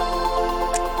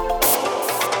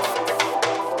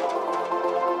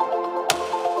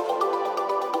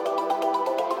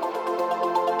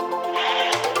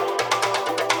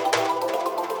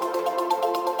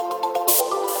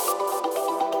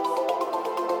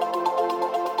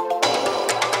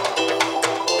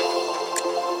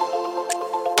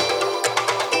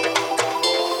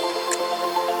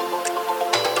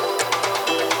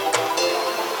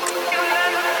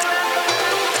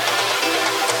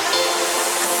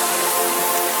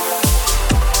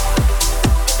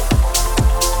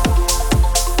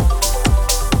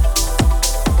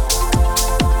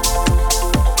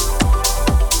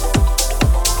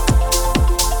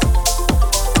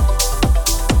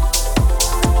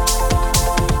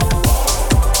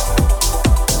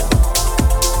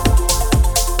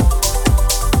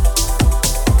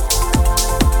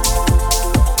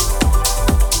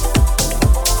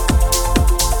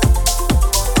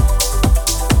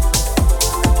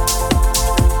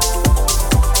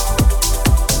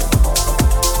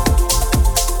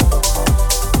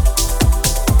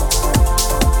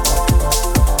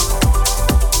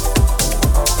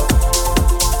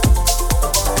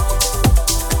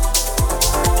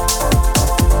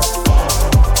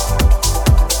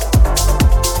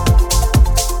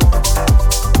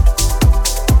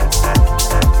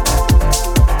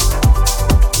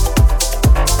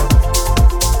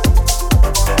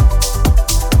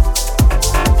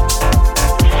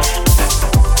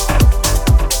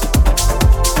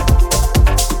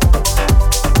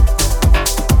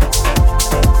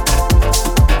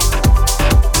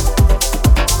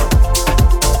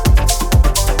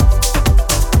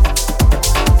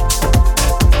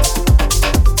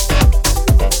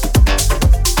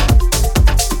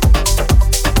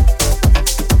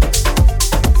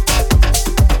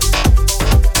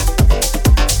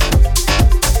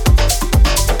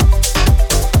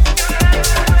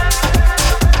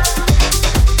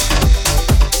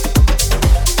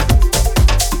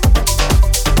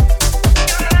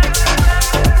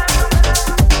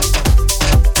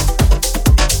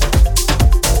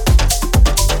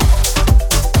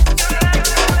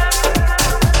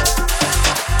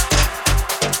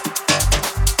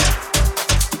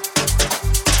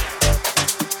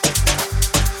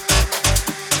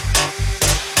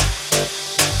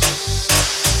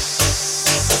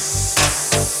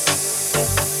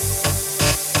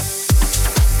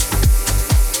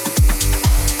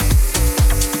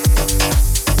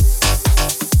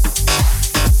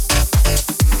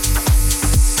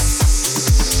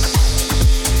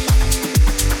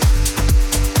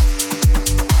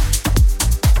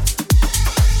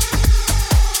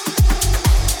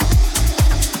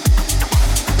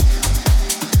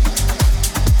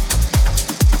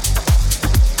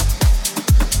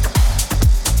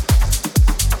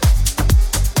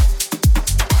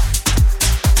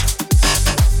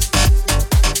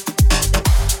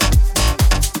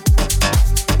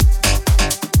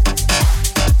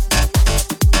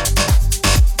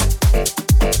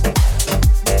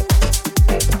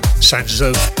 Sounds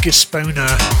of Gispona,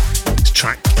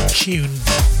 track Cune,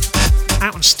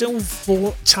 out on Still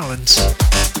for Talent.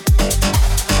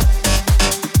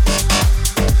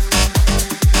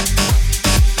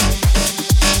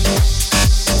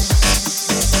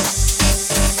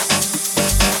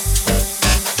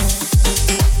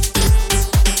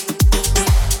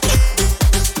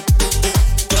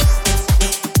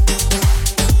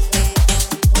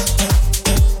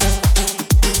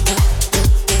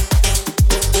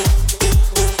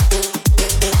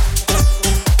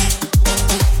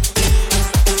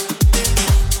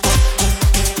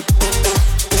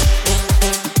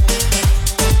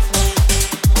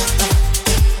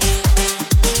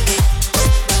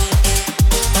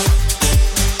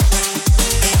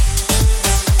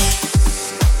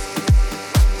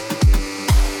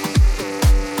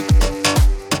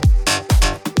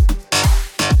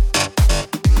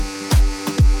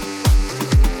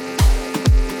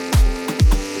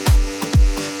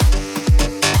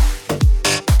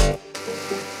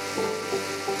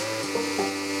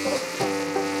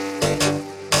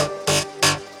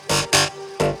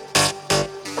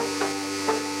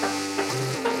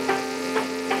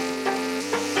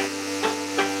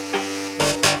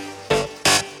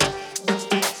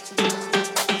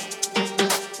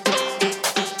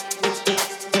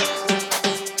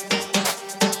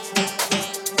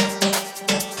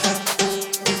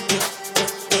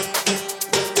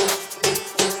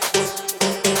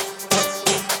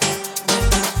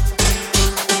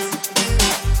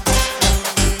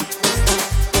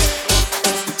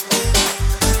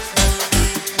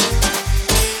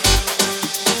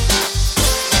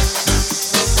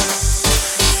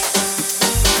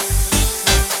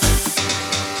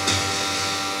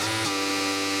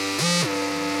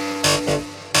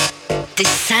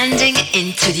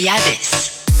 Into the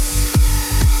Abyss.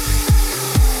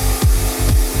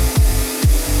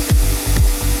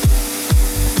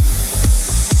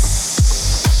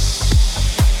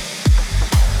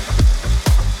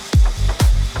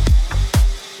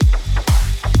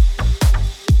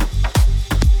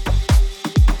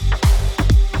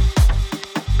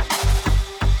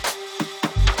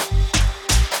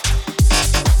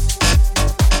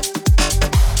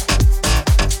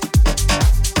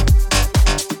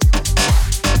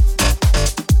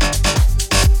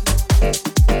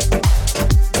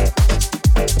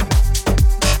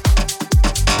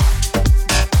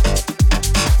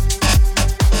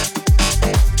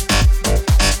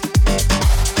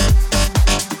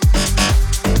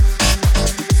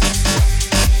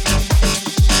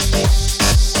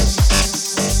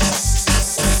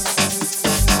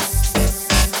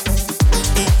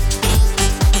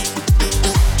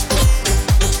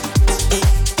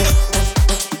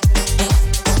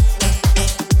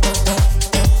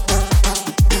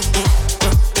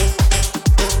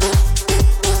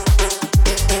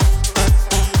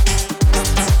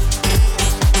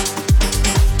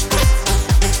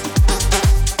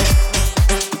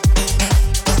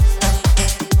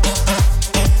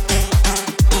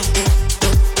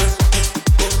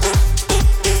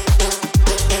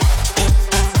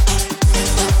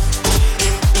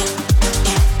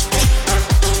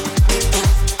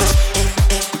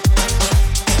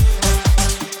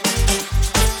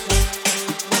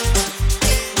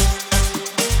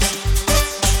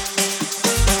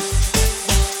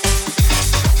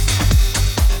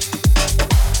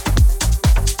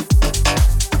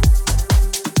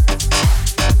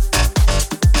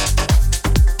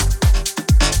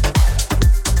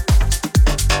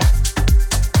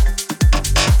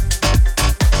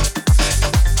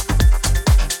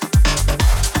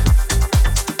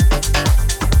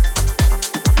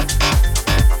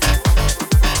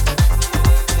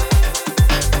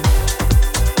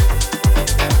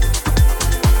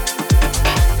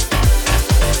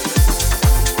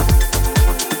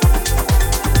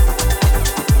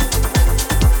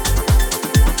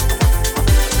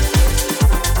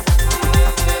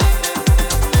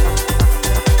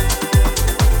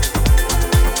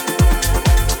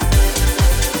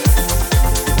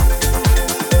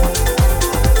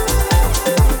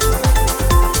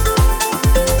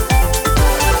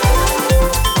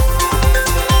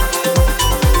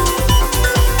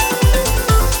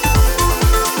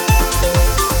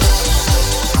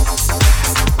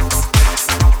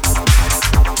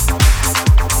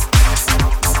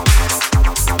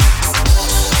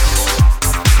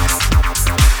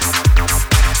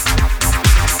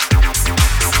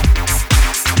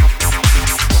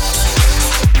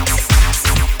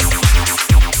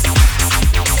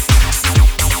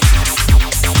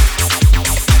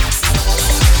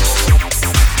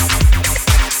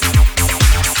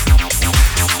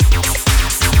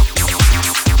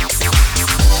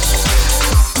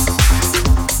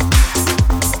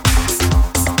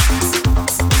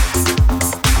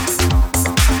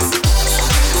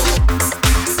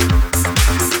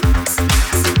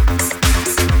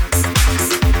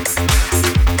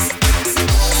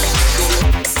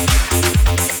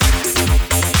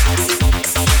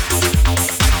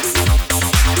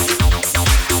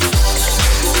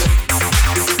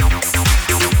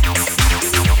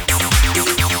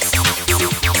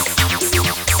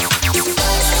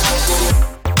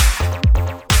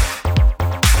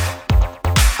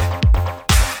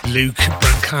 Luke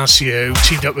Brancasio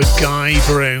teamed up with Guy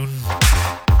Brown.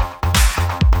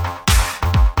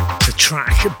 The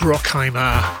track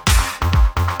Brockheimer.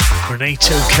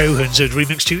 Renato Cohen's had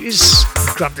remixed to is.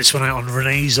 Grabbed this one out on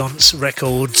Renaissance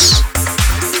Records.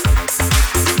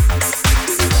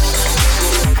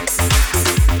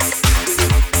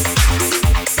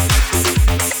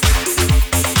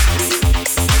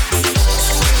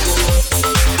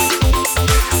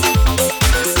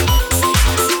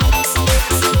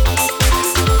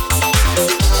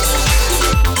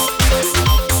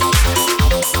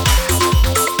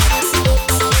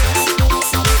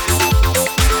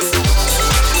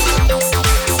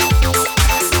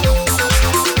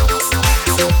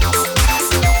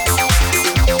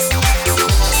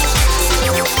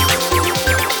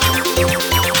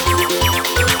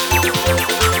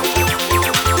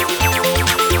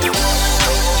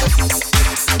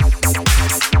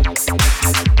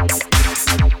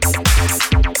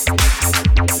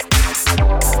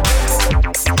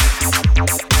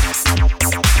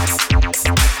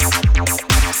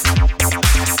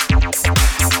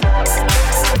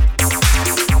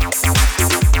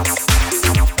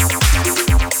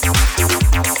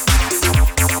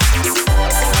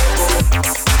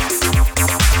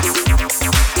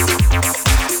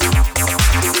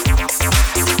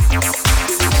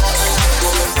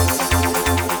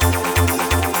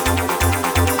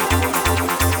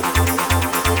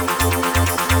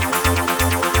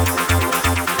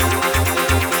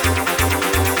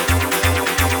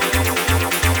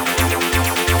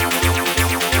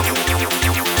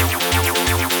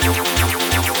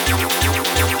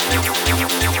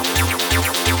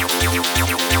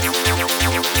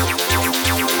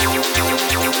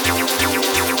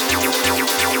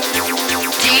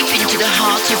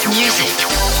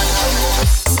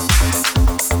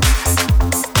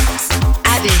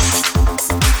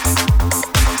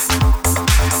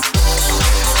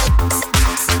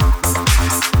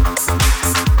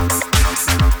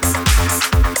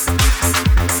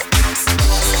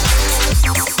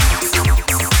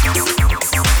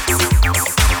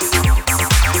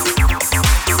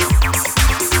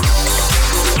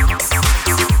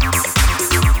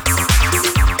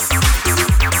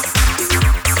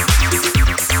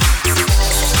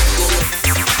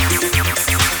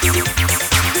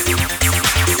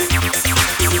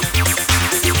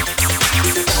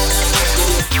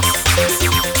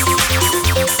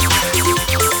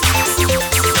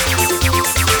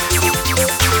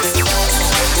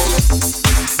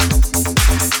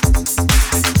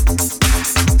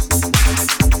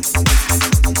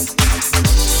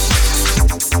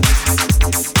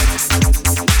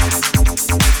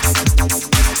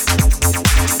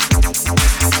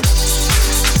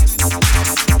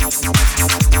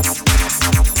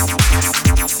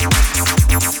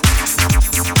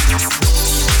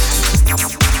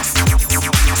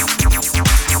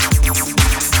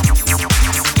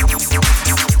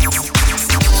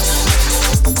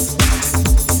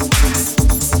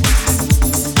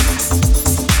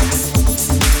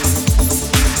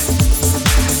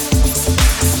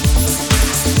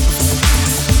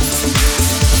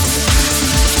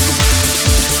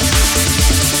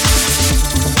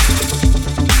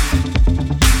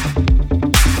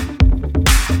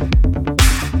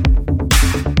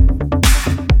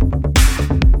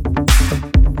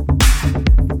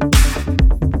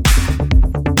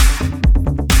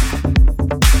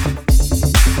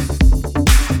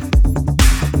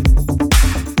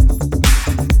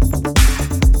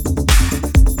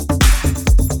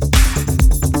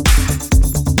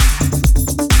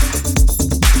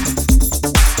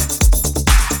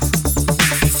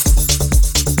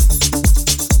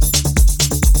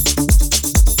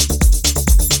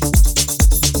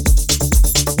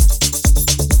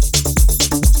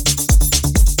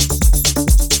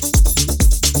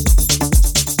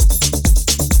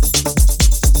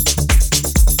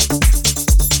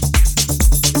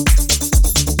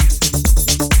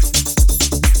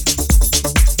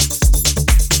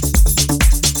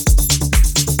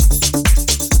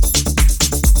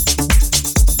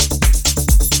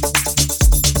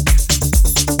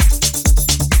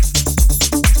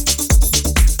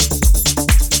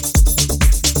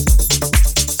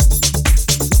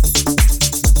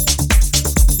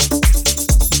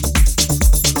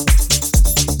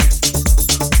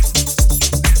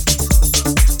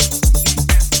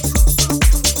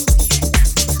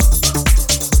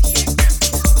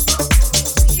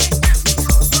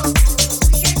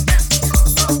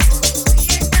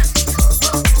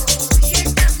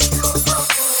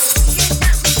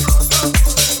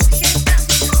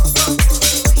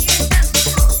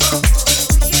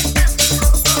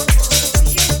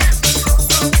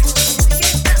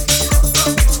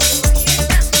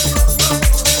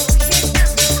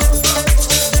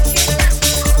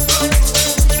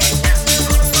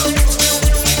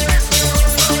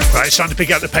 Right, it's time to pick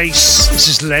up the pace. This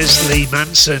is Leslie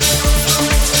Manson.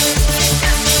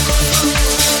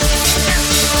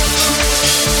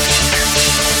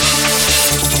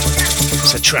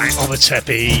 It's a track on the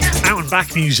Teppy. Out and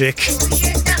back music.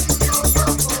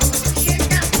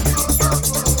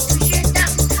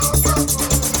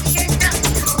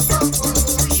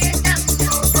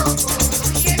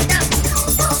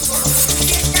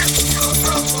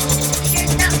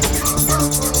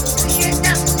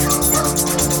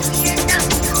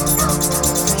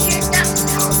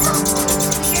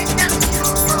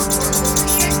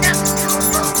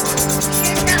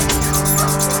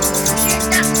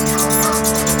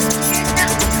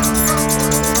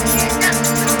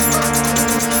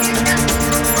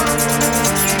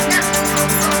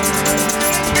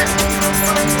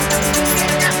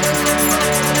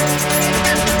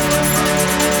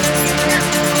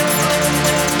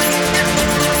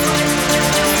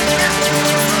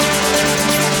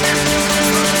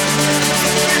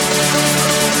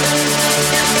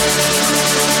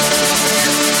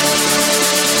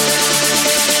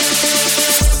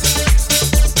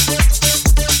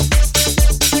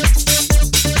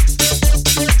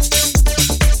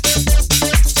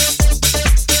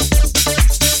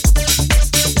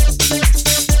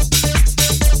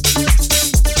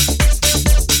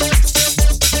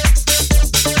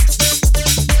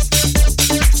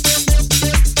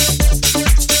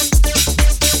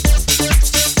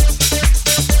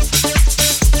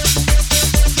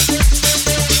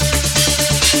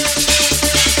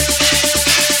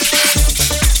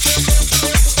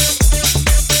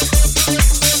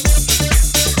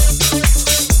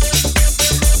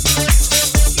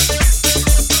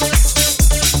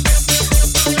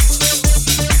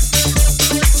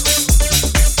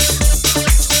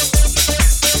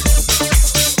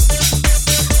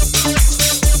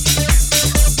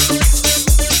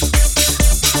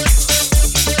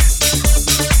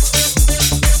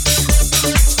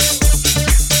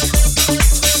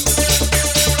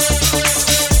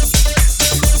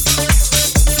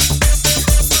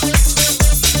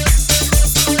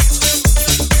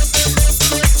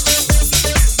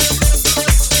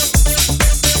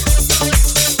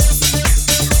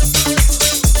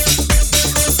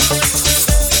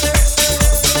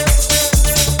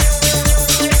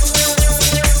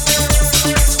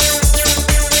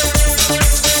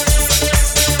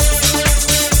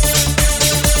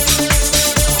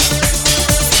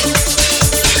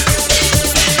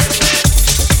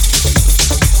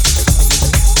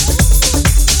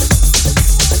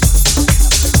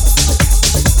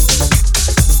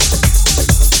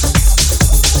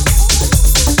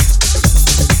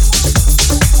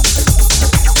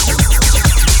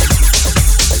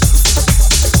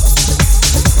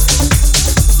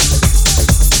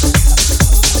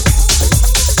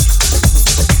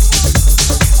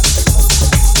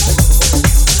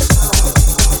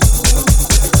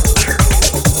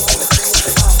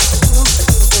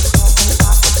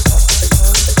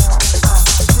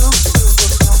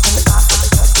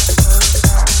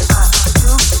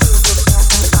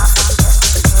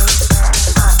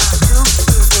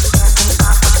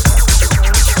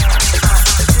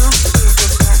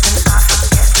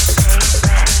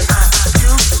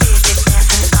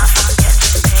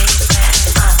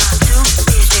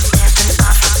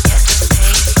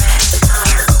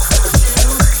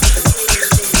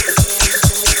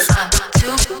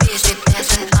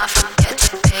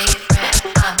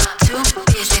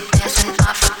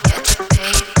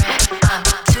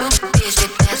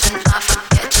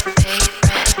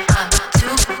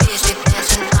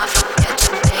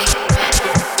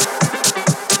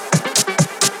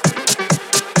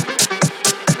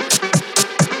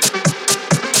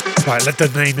 Right, let the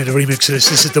name of the remix of this.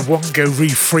 This is the One Go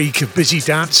Re-Freak of Busy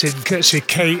Dancing, courtesy of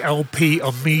KLP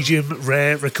on Medium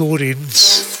Rare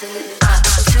Recordings.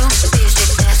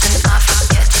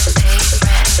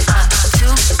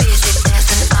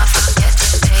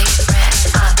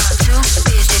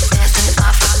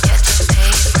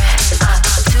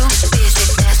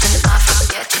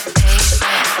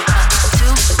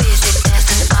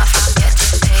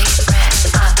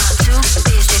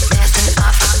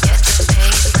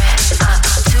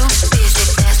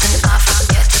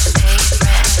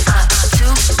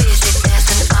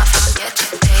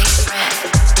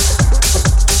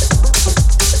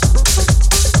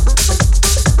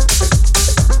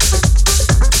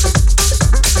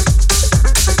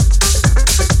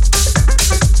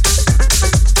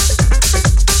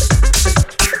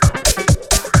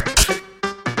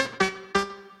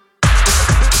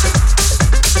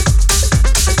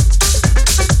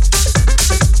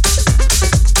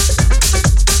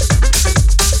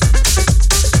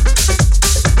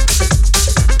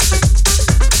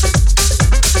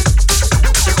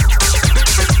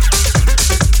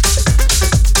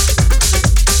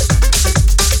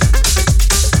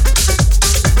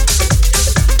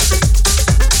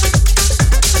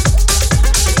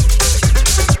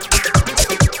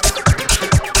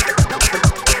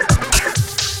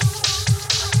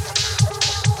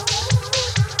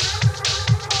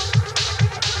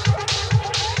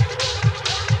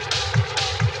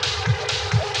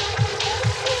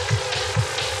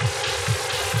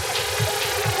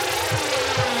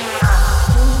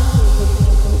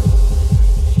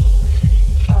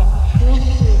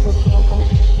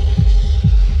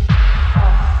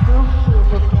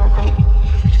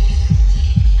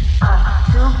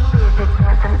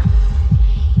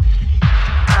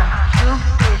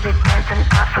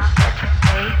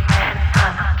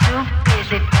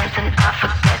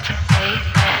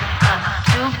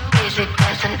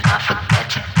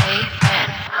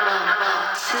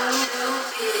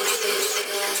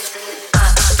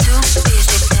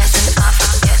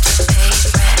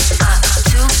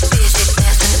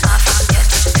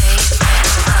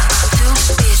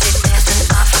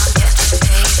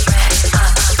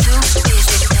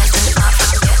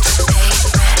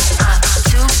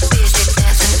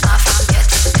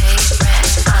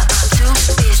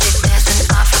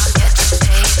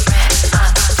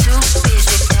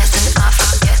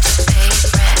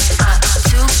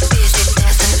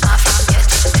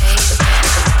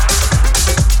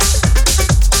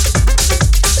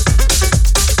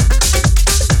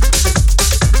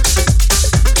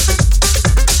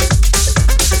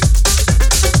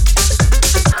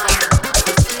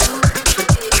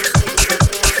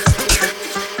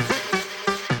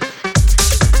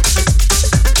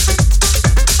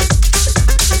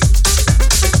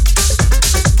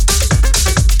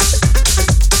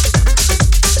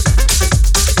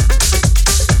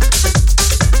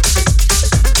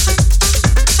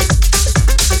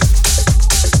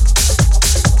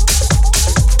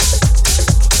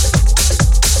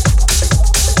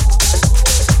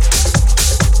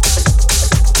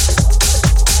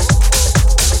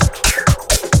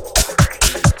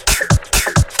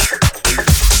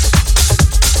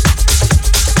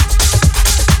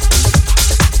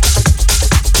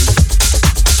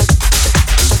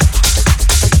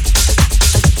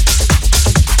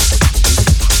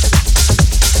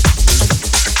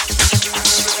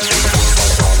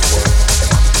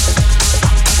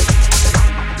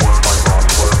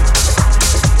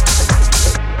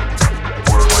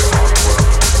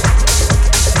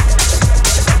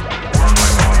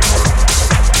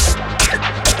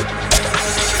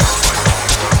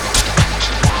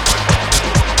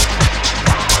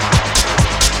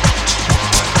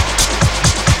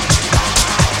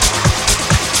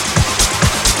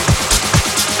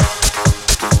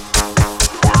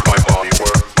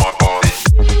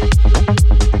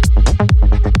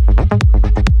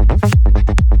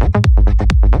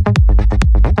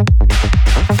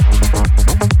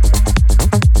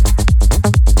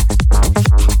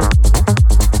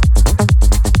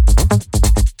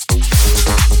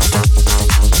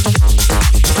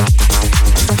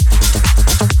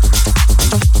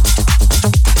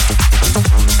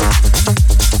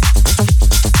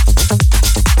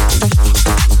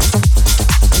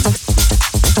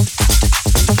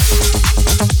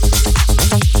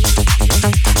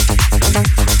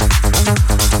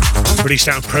 released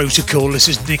out of Protocol. This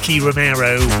is Nicky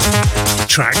Romero,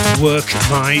 track Work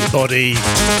My Body.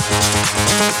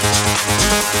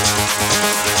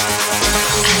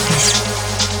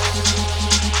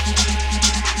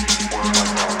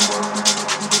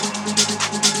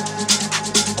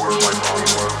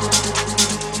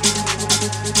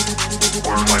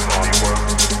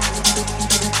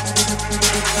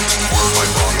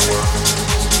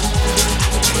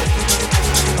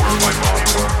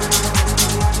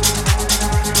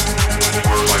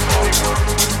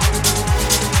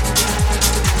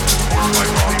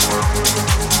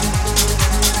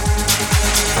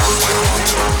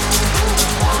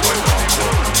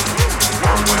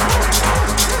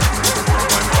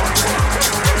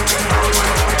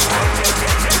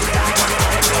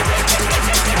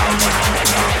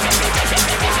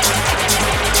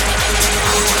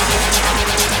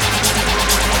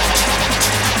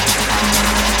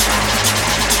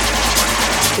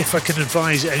 If I can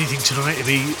advise anything tonight, it'd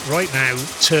be right now,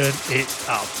 turn it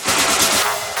up.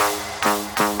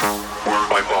 Work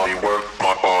my body, work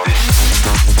my body.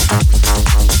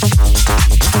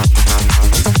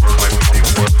 Work my body,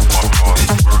 work my body. Work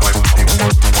my body, work my body. Work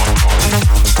my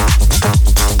body,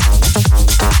 work my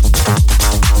body. Work my body, work my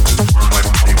body. Work my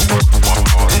body, work my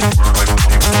body. Work my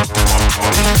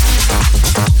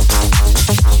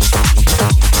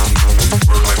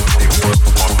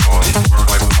body,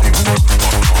 work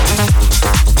my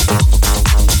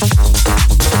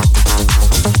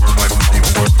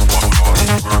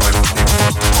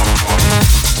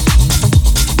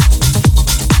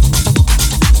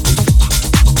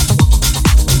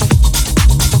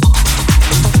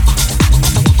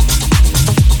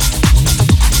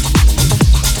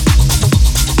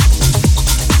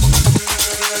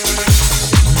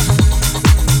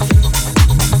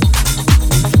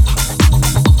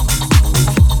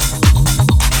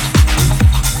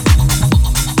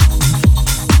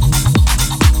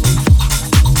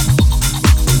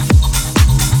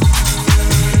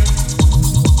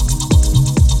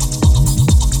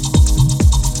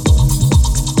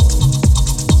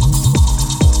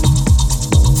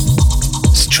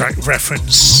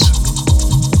Reference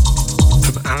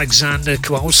from Alexander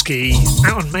Kowalski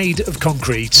out on Made of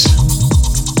Concrete.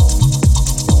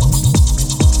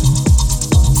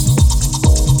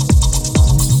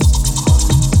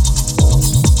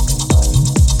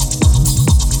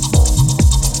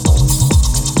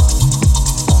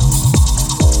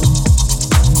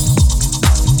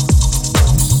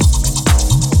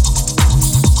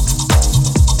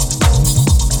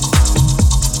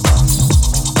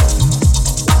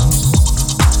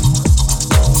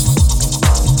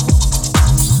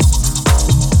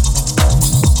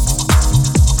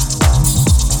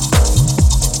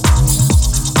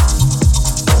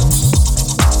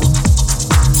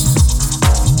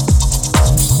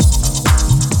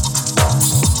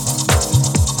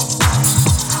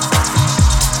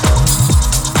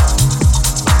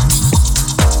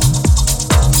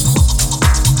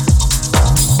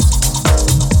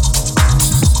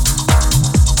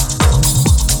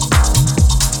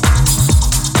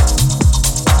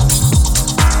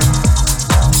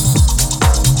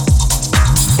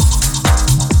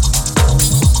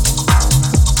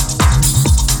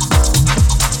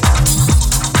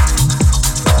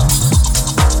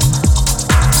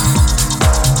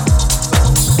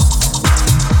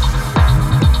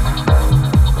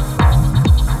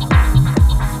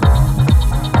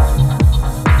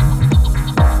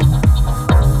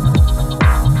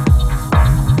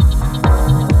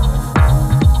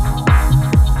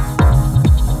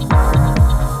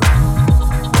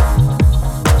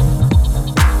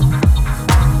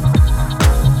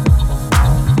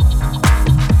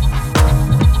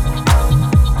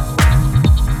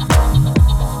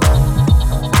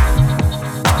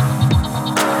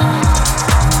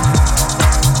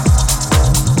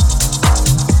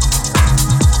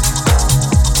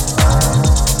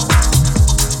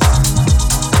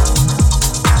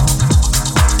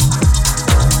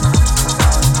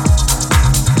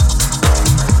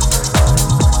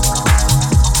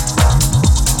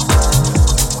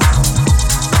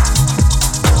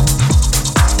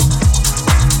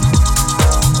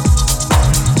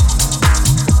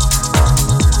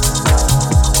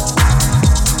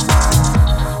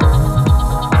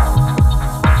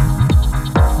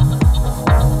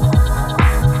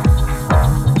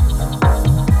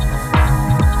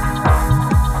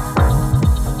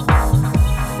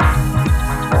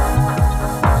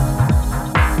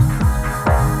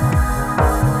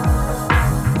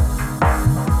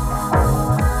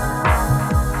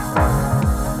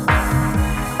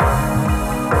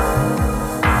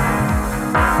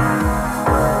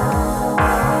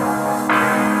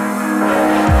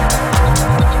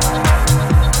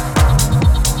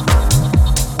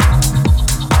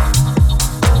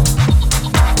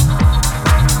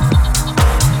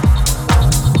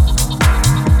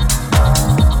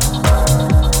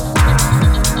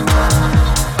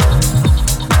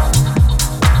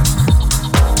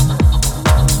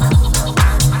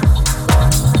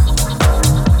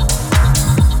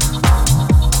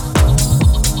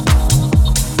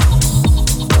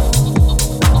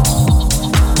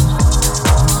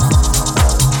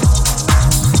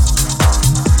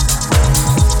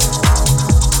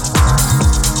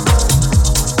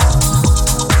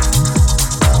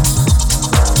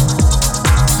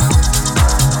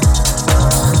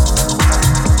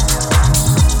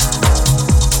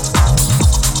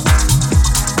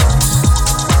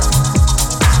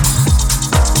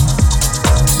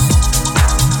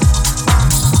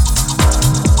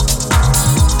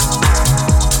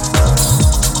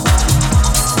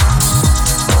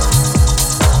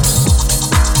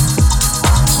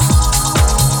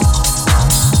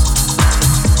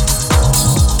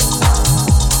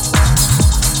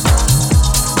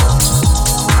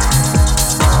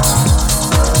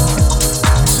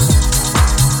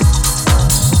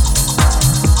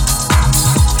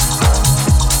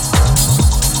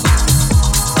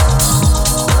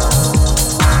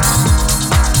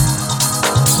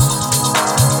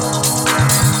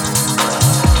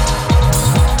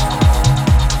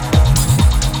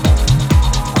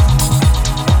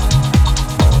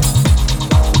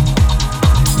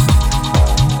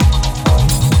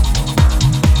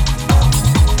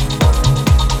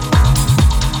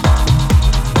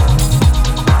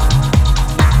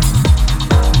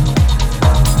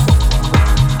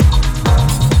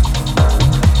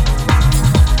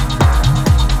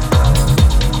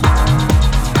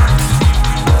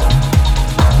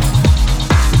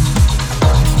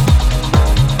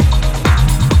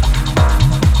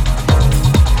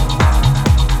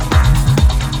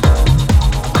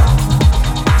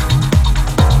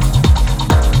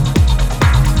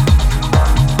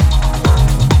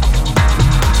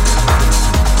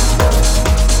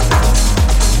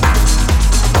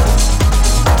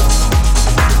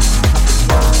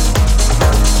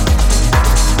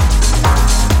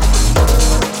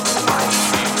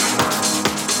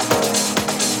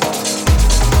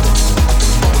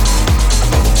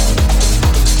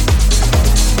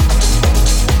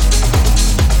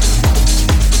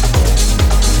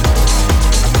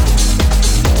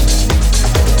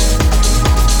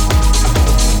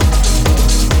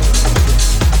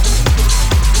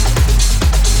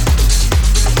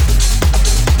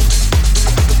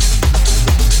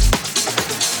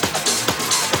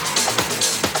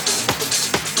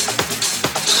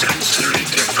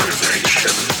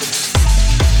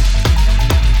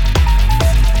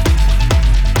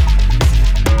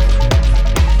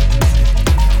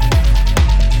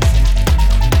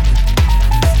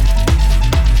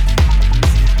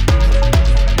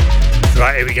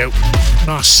 we go.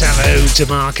 Marcelo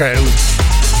DeMarco.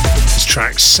 His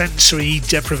track Sensory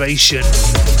Deprivation.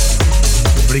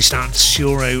 Released on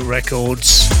Shuro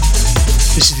Records.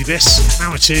 This is the best.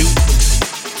 Hour 2.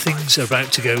 Things are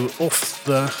about to go off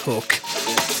the hook.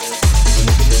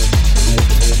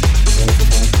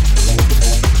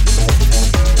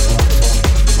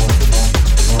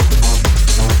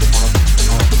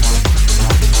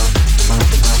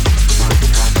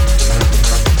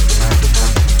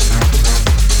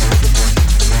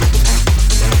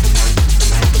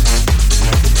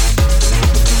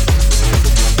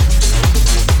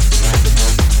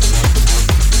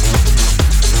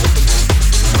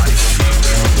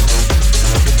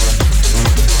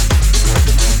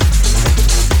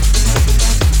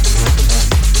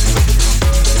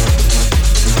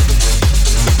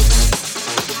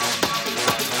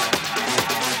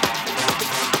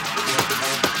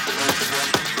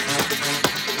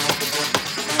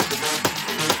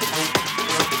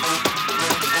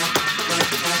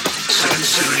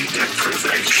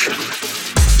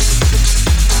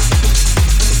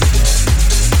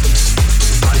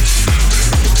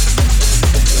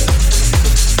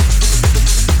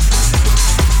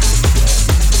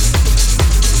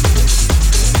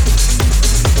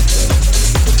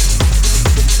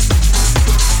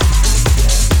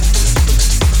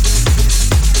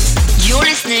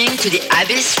 To the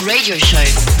Abyss Radio Show.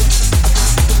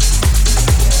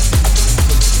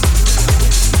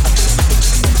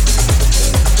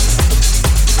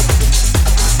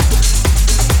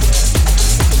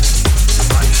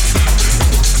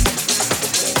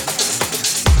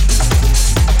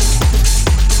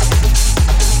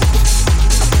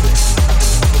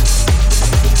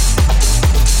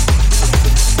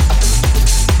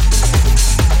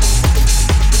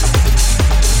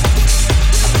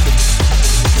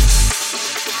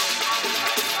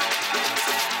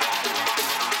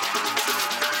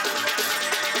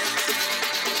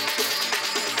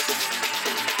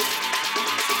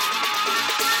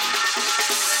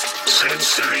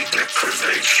 Sensory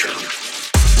deprivation.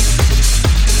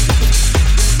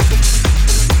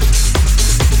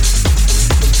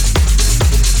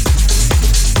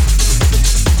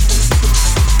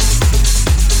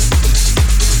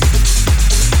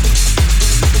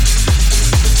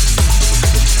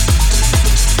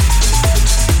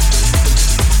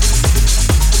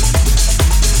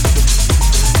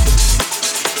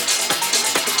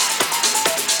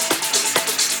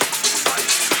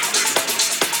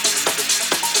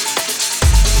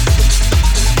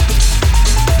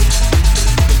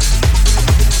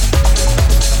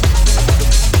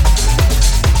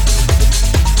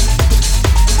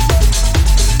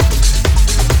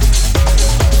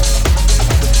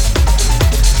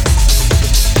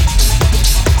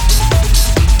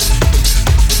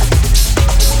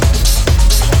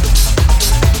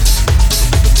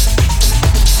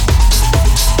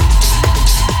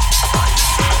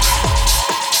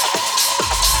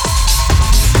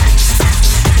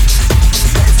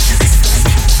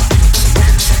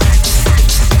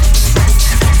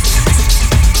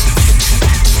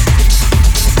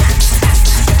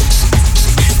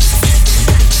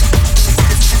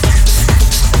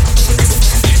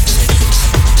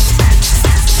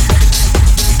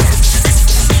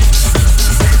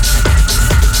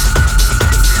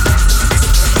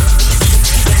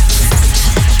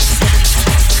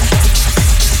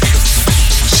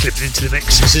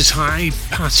 This is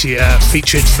Hypatia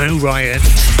featuring Mo Ryan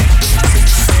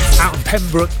out on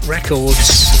Pembroke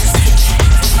Records.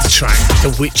 The track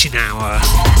The Witching Hour.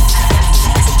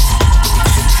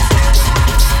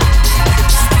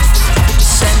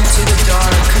 Sent to the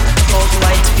dark, hold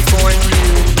light before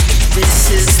noon. This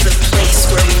is the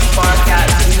place where we bark at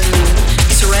the moon.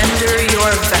 Surrender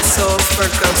your vessel for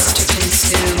ghosts to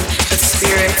consume. The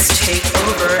spirits take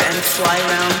over and fly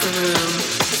round the room.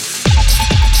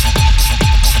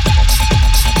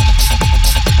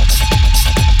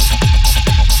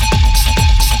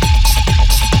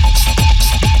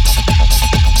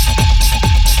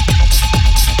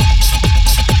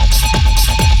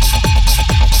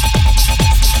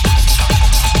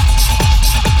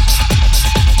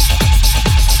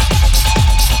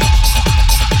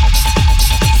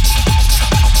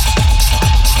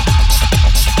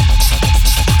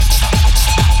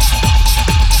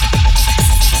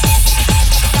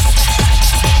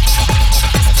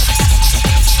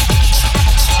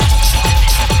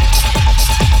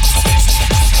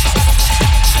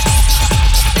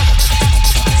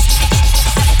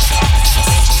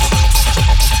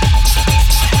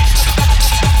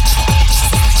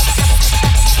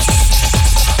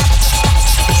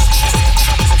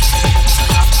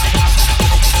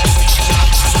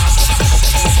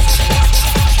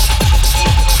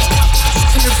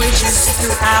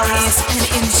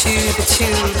 into the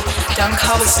tube, down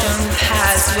cobblestone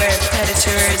paths where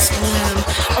predators bloom.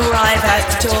 Arrive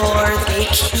at the door, the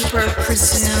gatekeeper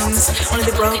presumes only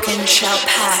the broken shall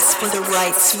pass for the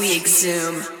rights we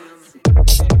exhume.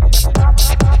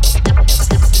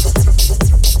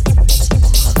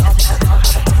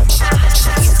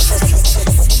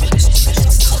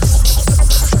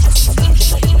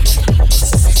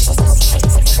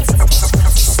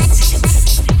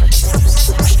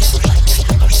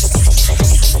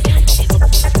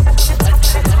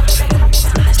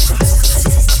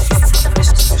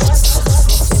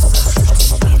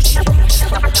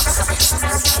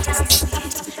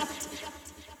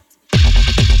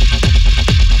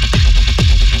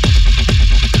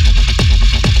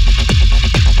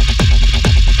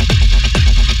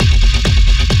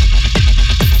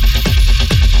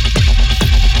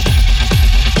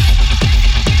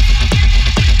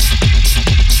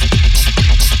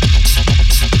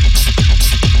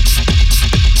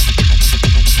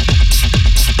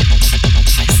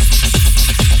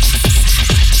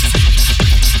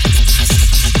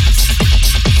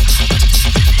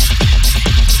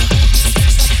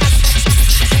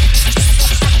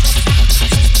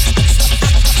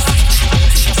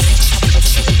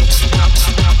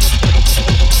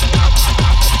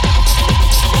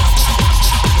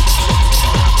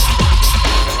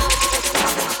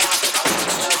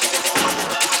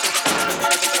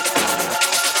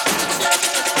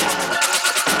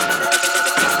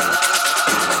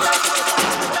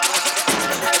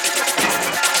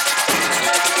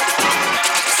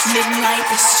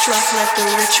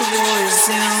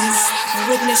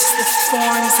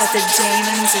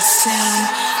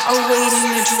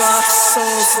 Awaiting the drop,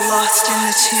 souls lost in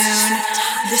the tune.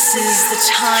 This is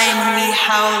the time when we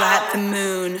howl at the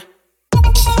moon.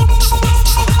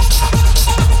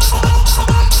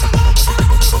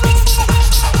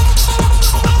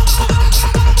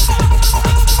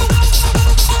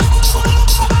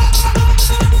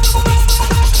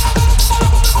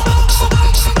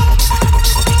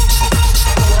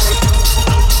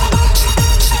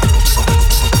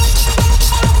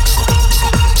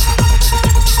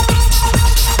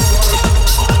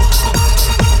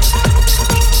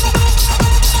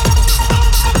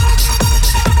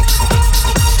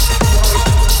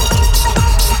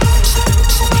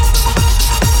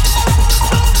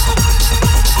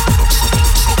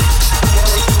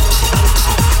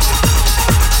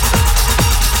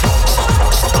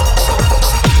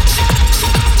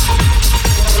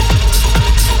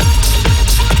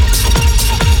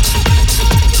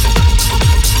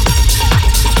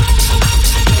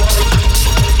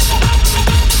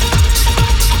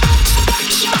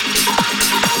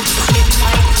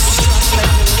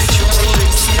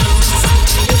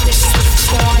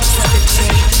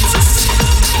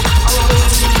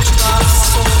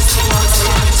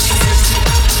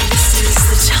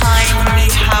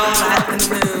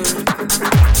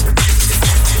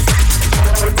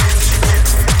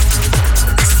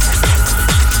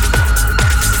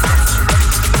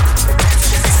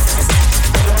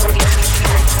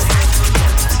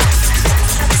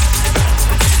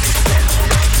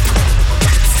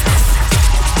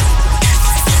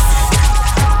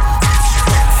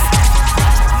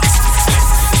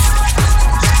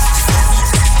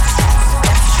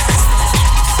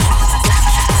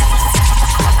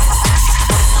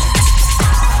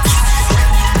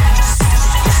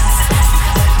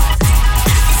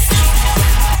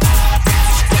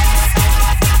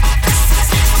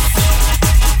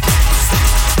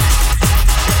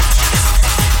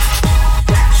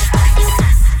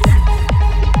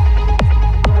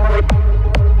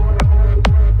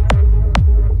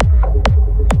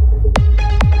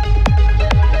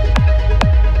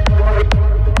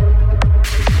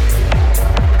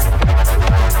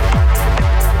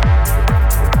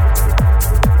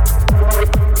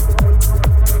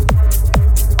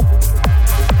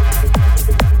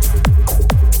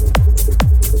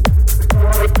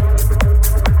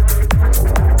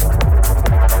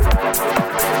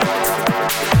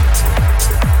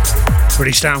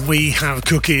 Down we have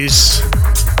cookies,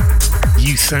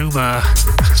 Euthoma,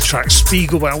 track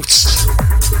Spiegelwelt.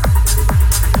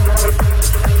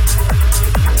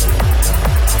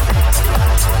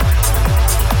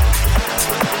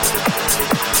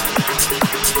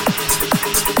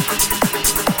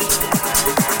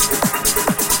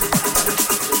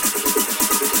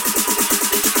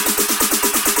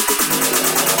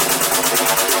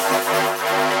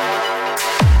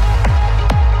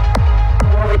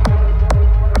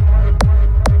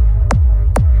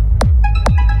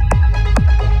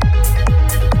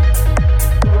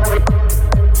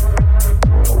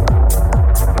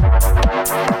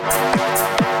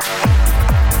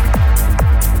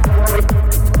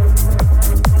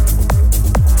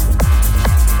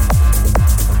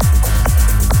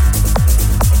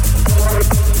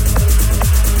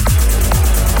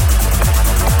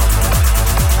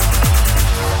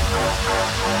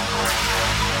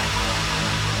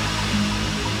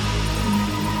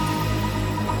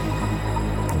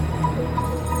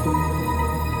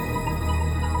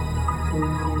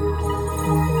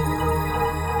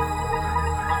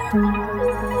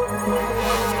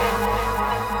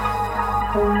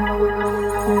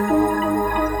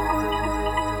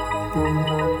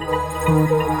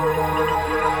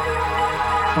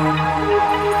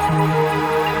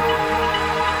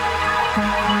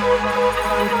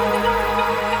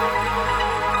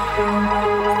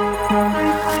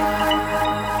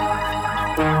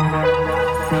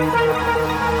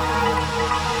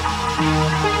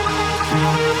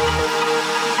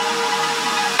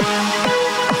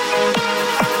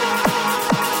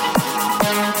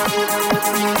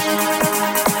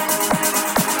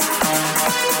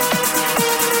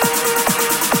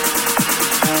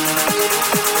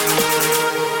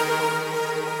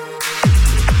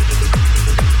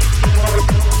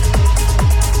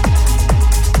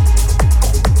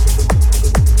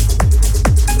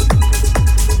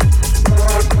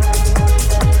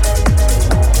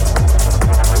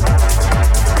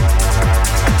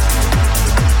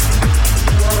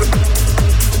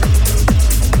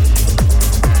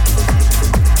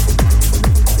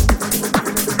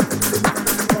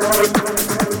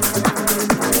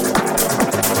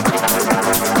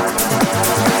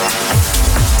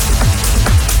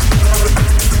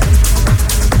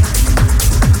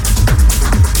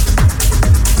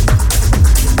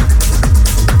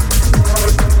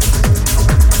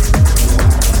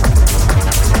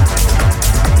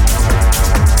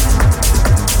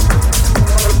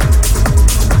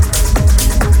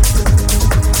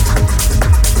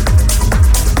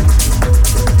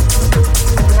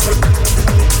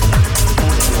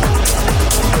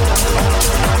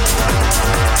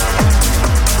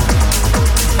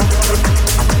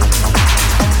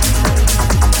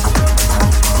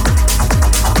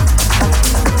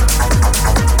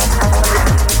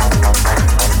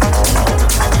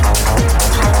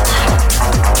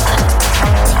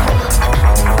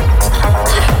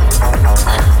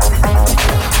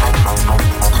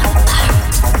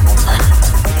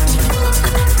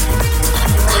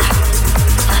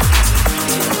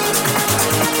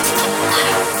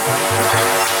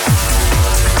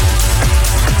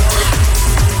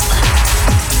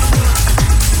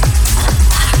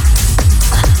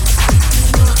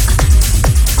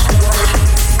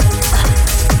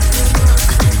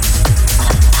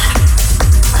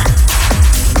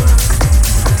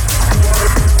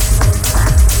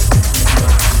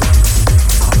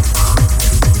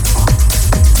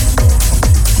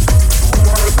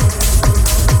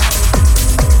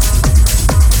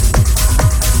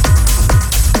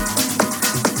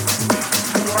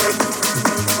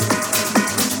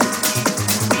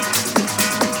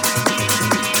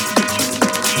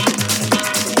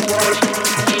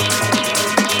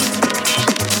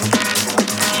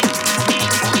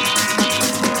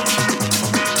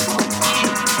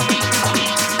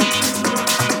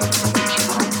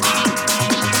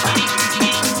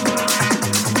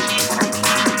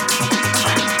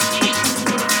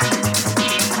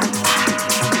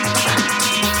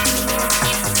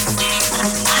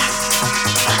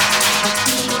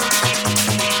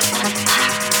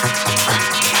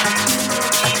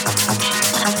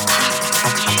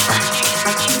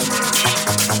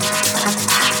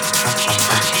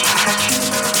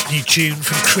 Tune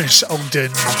from Chris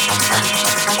Ogden.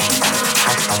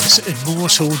 It's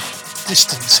Immortal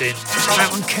Distancing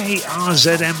out on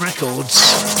KRZM Records.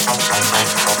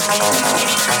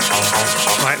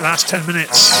 Right, last 10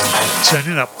 minutes. Turn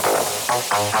it up.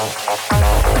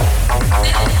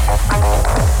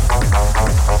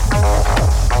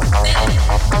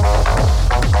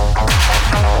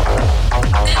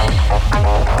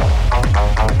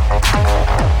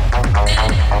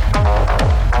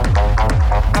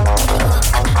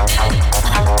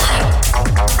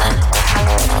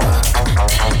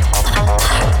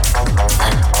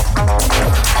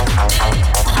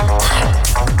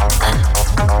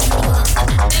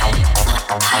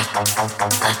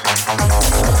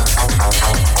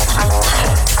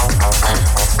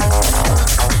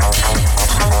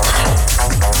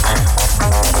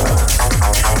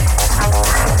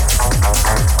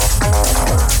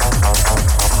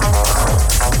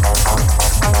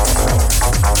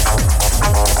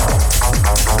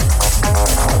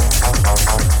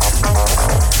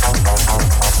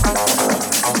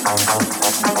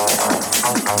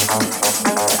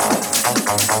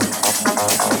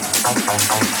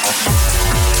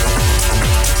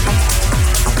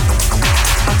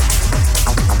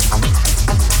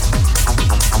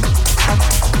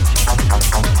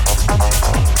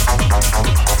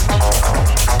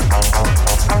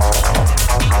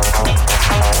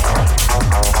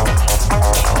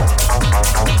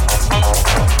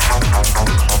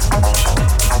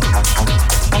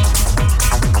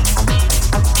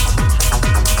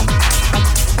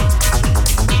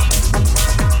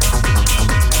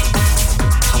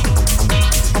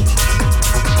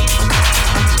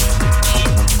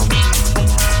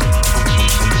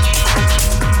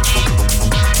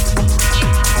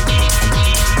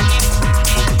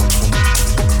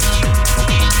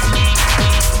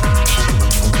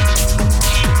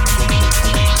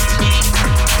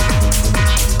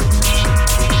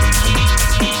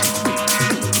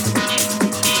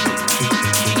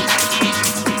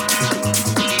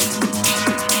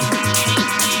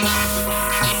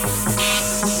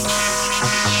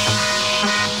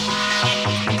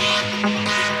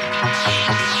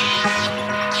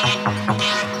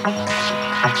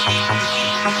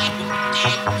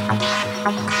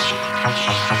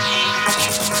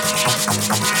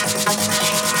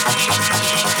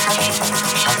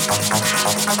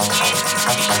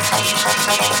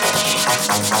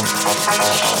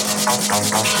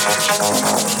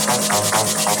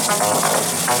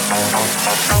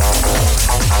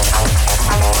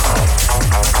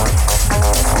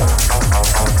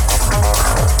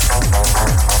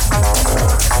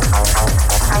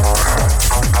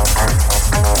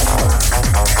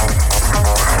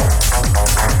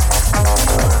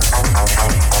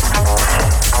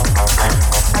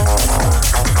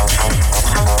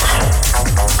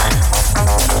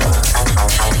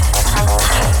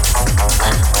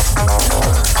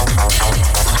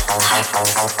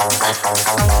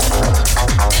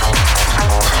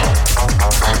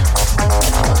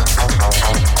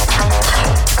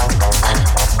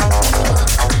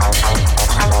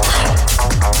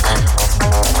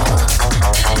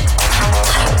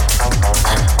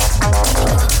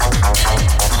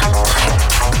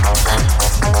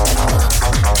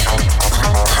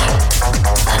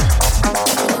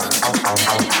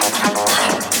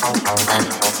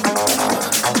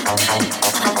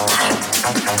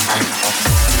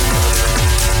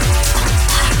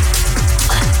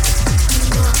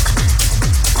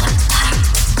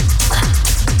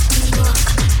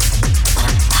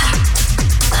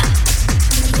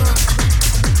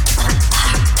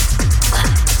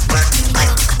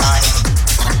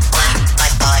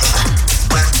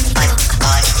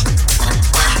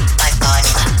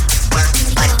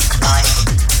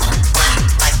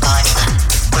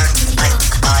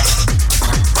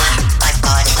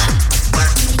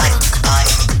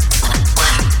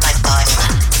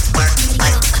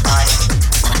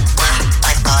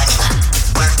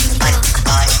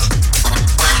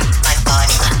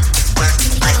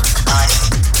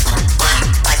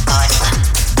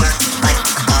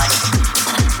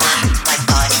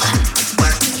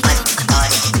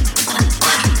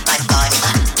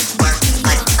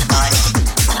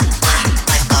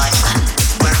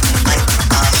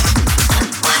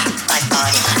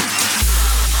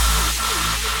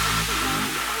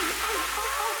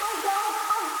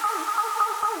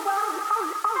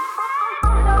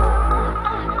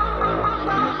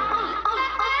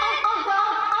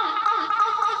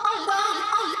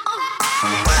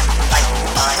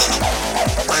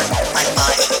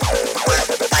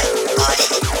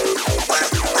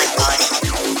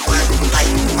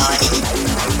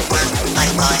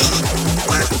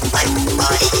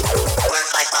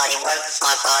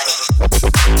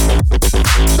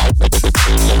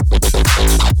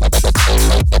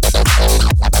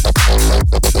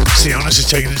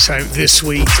 Taking us out this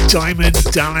week, Diamond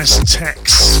Dallas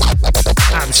Tex,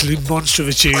 absolute monster of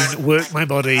a tune, Work My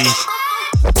Body,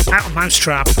 out of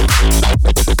Mousetrap.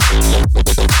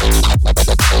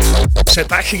 So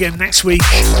back again next week,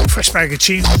 fresh bag of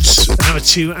tunes, another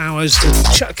 2 hours to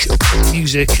chuck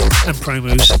music and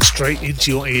promos straight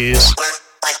into your ears.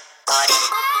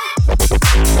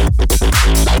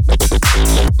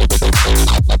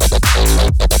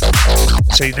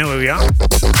 So you know where we are.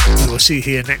 We will see you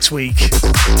here next week.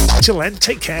 Until then,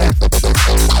 take care.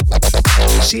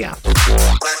 See ya.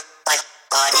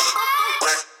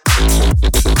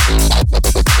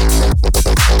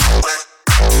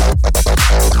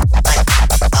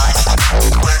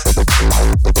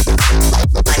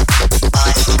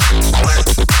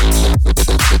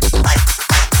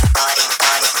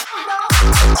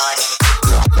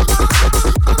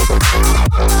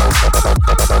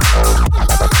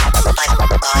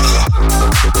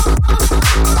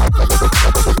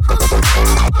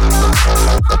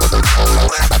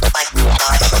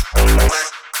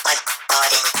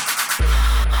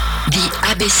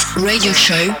 Abyss Radio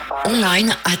Show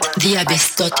online at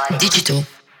theabyss.digital.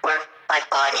 Work my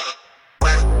body,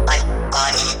 work my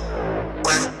body,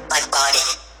 work my body,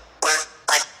 work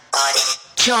my body.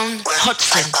 John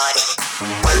Hodgson.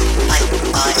 Work my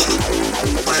body,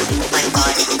 work my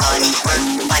body, body, work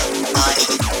my body,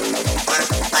 work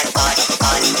my body,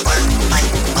 body, work my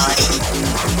body,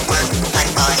 work my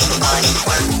body, body,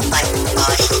 work my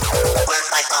body, work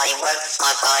my body, work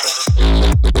my body.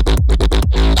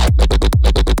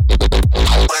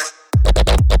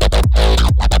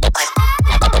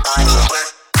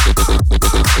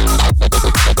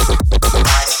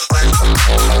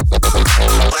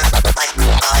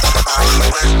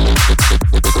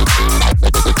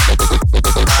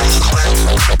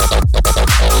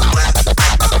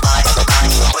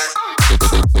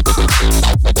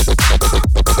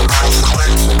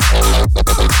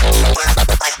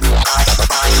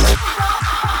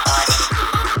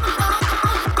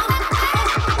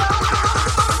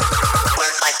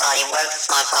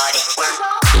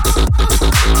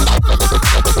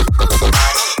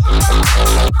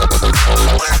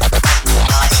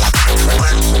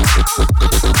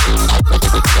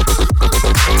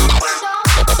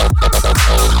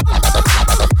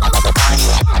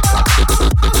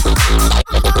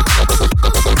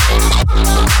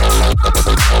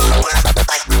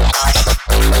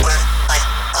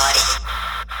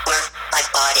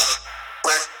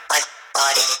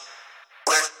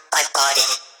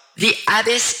 The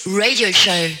Abyss Radio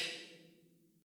Show.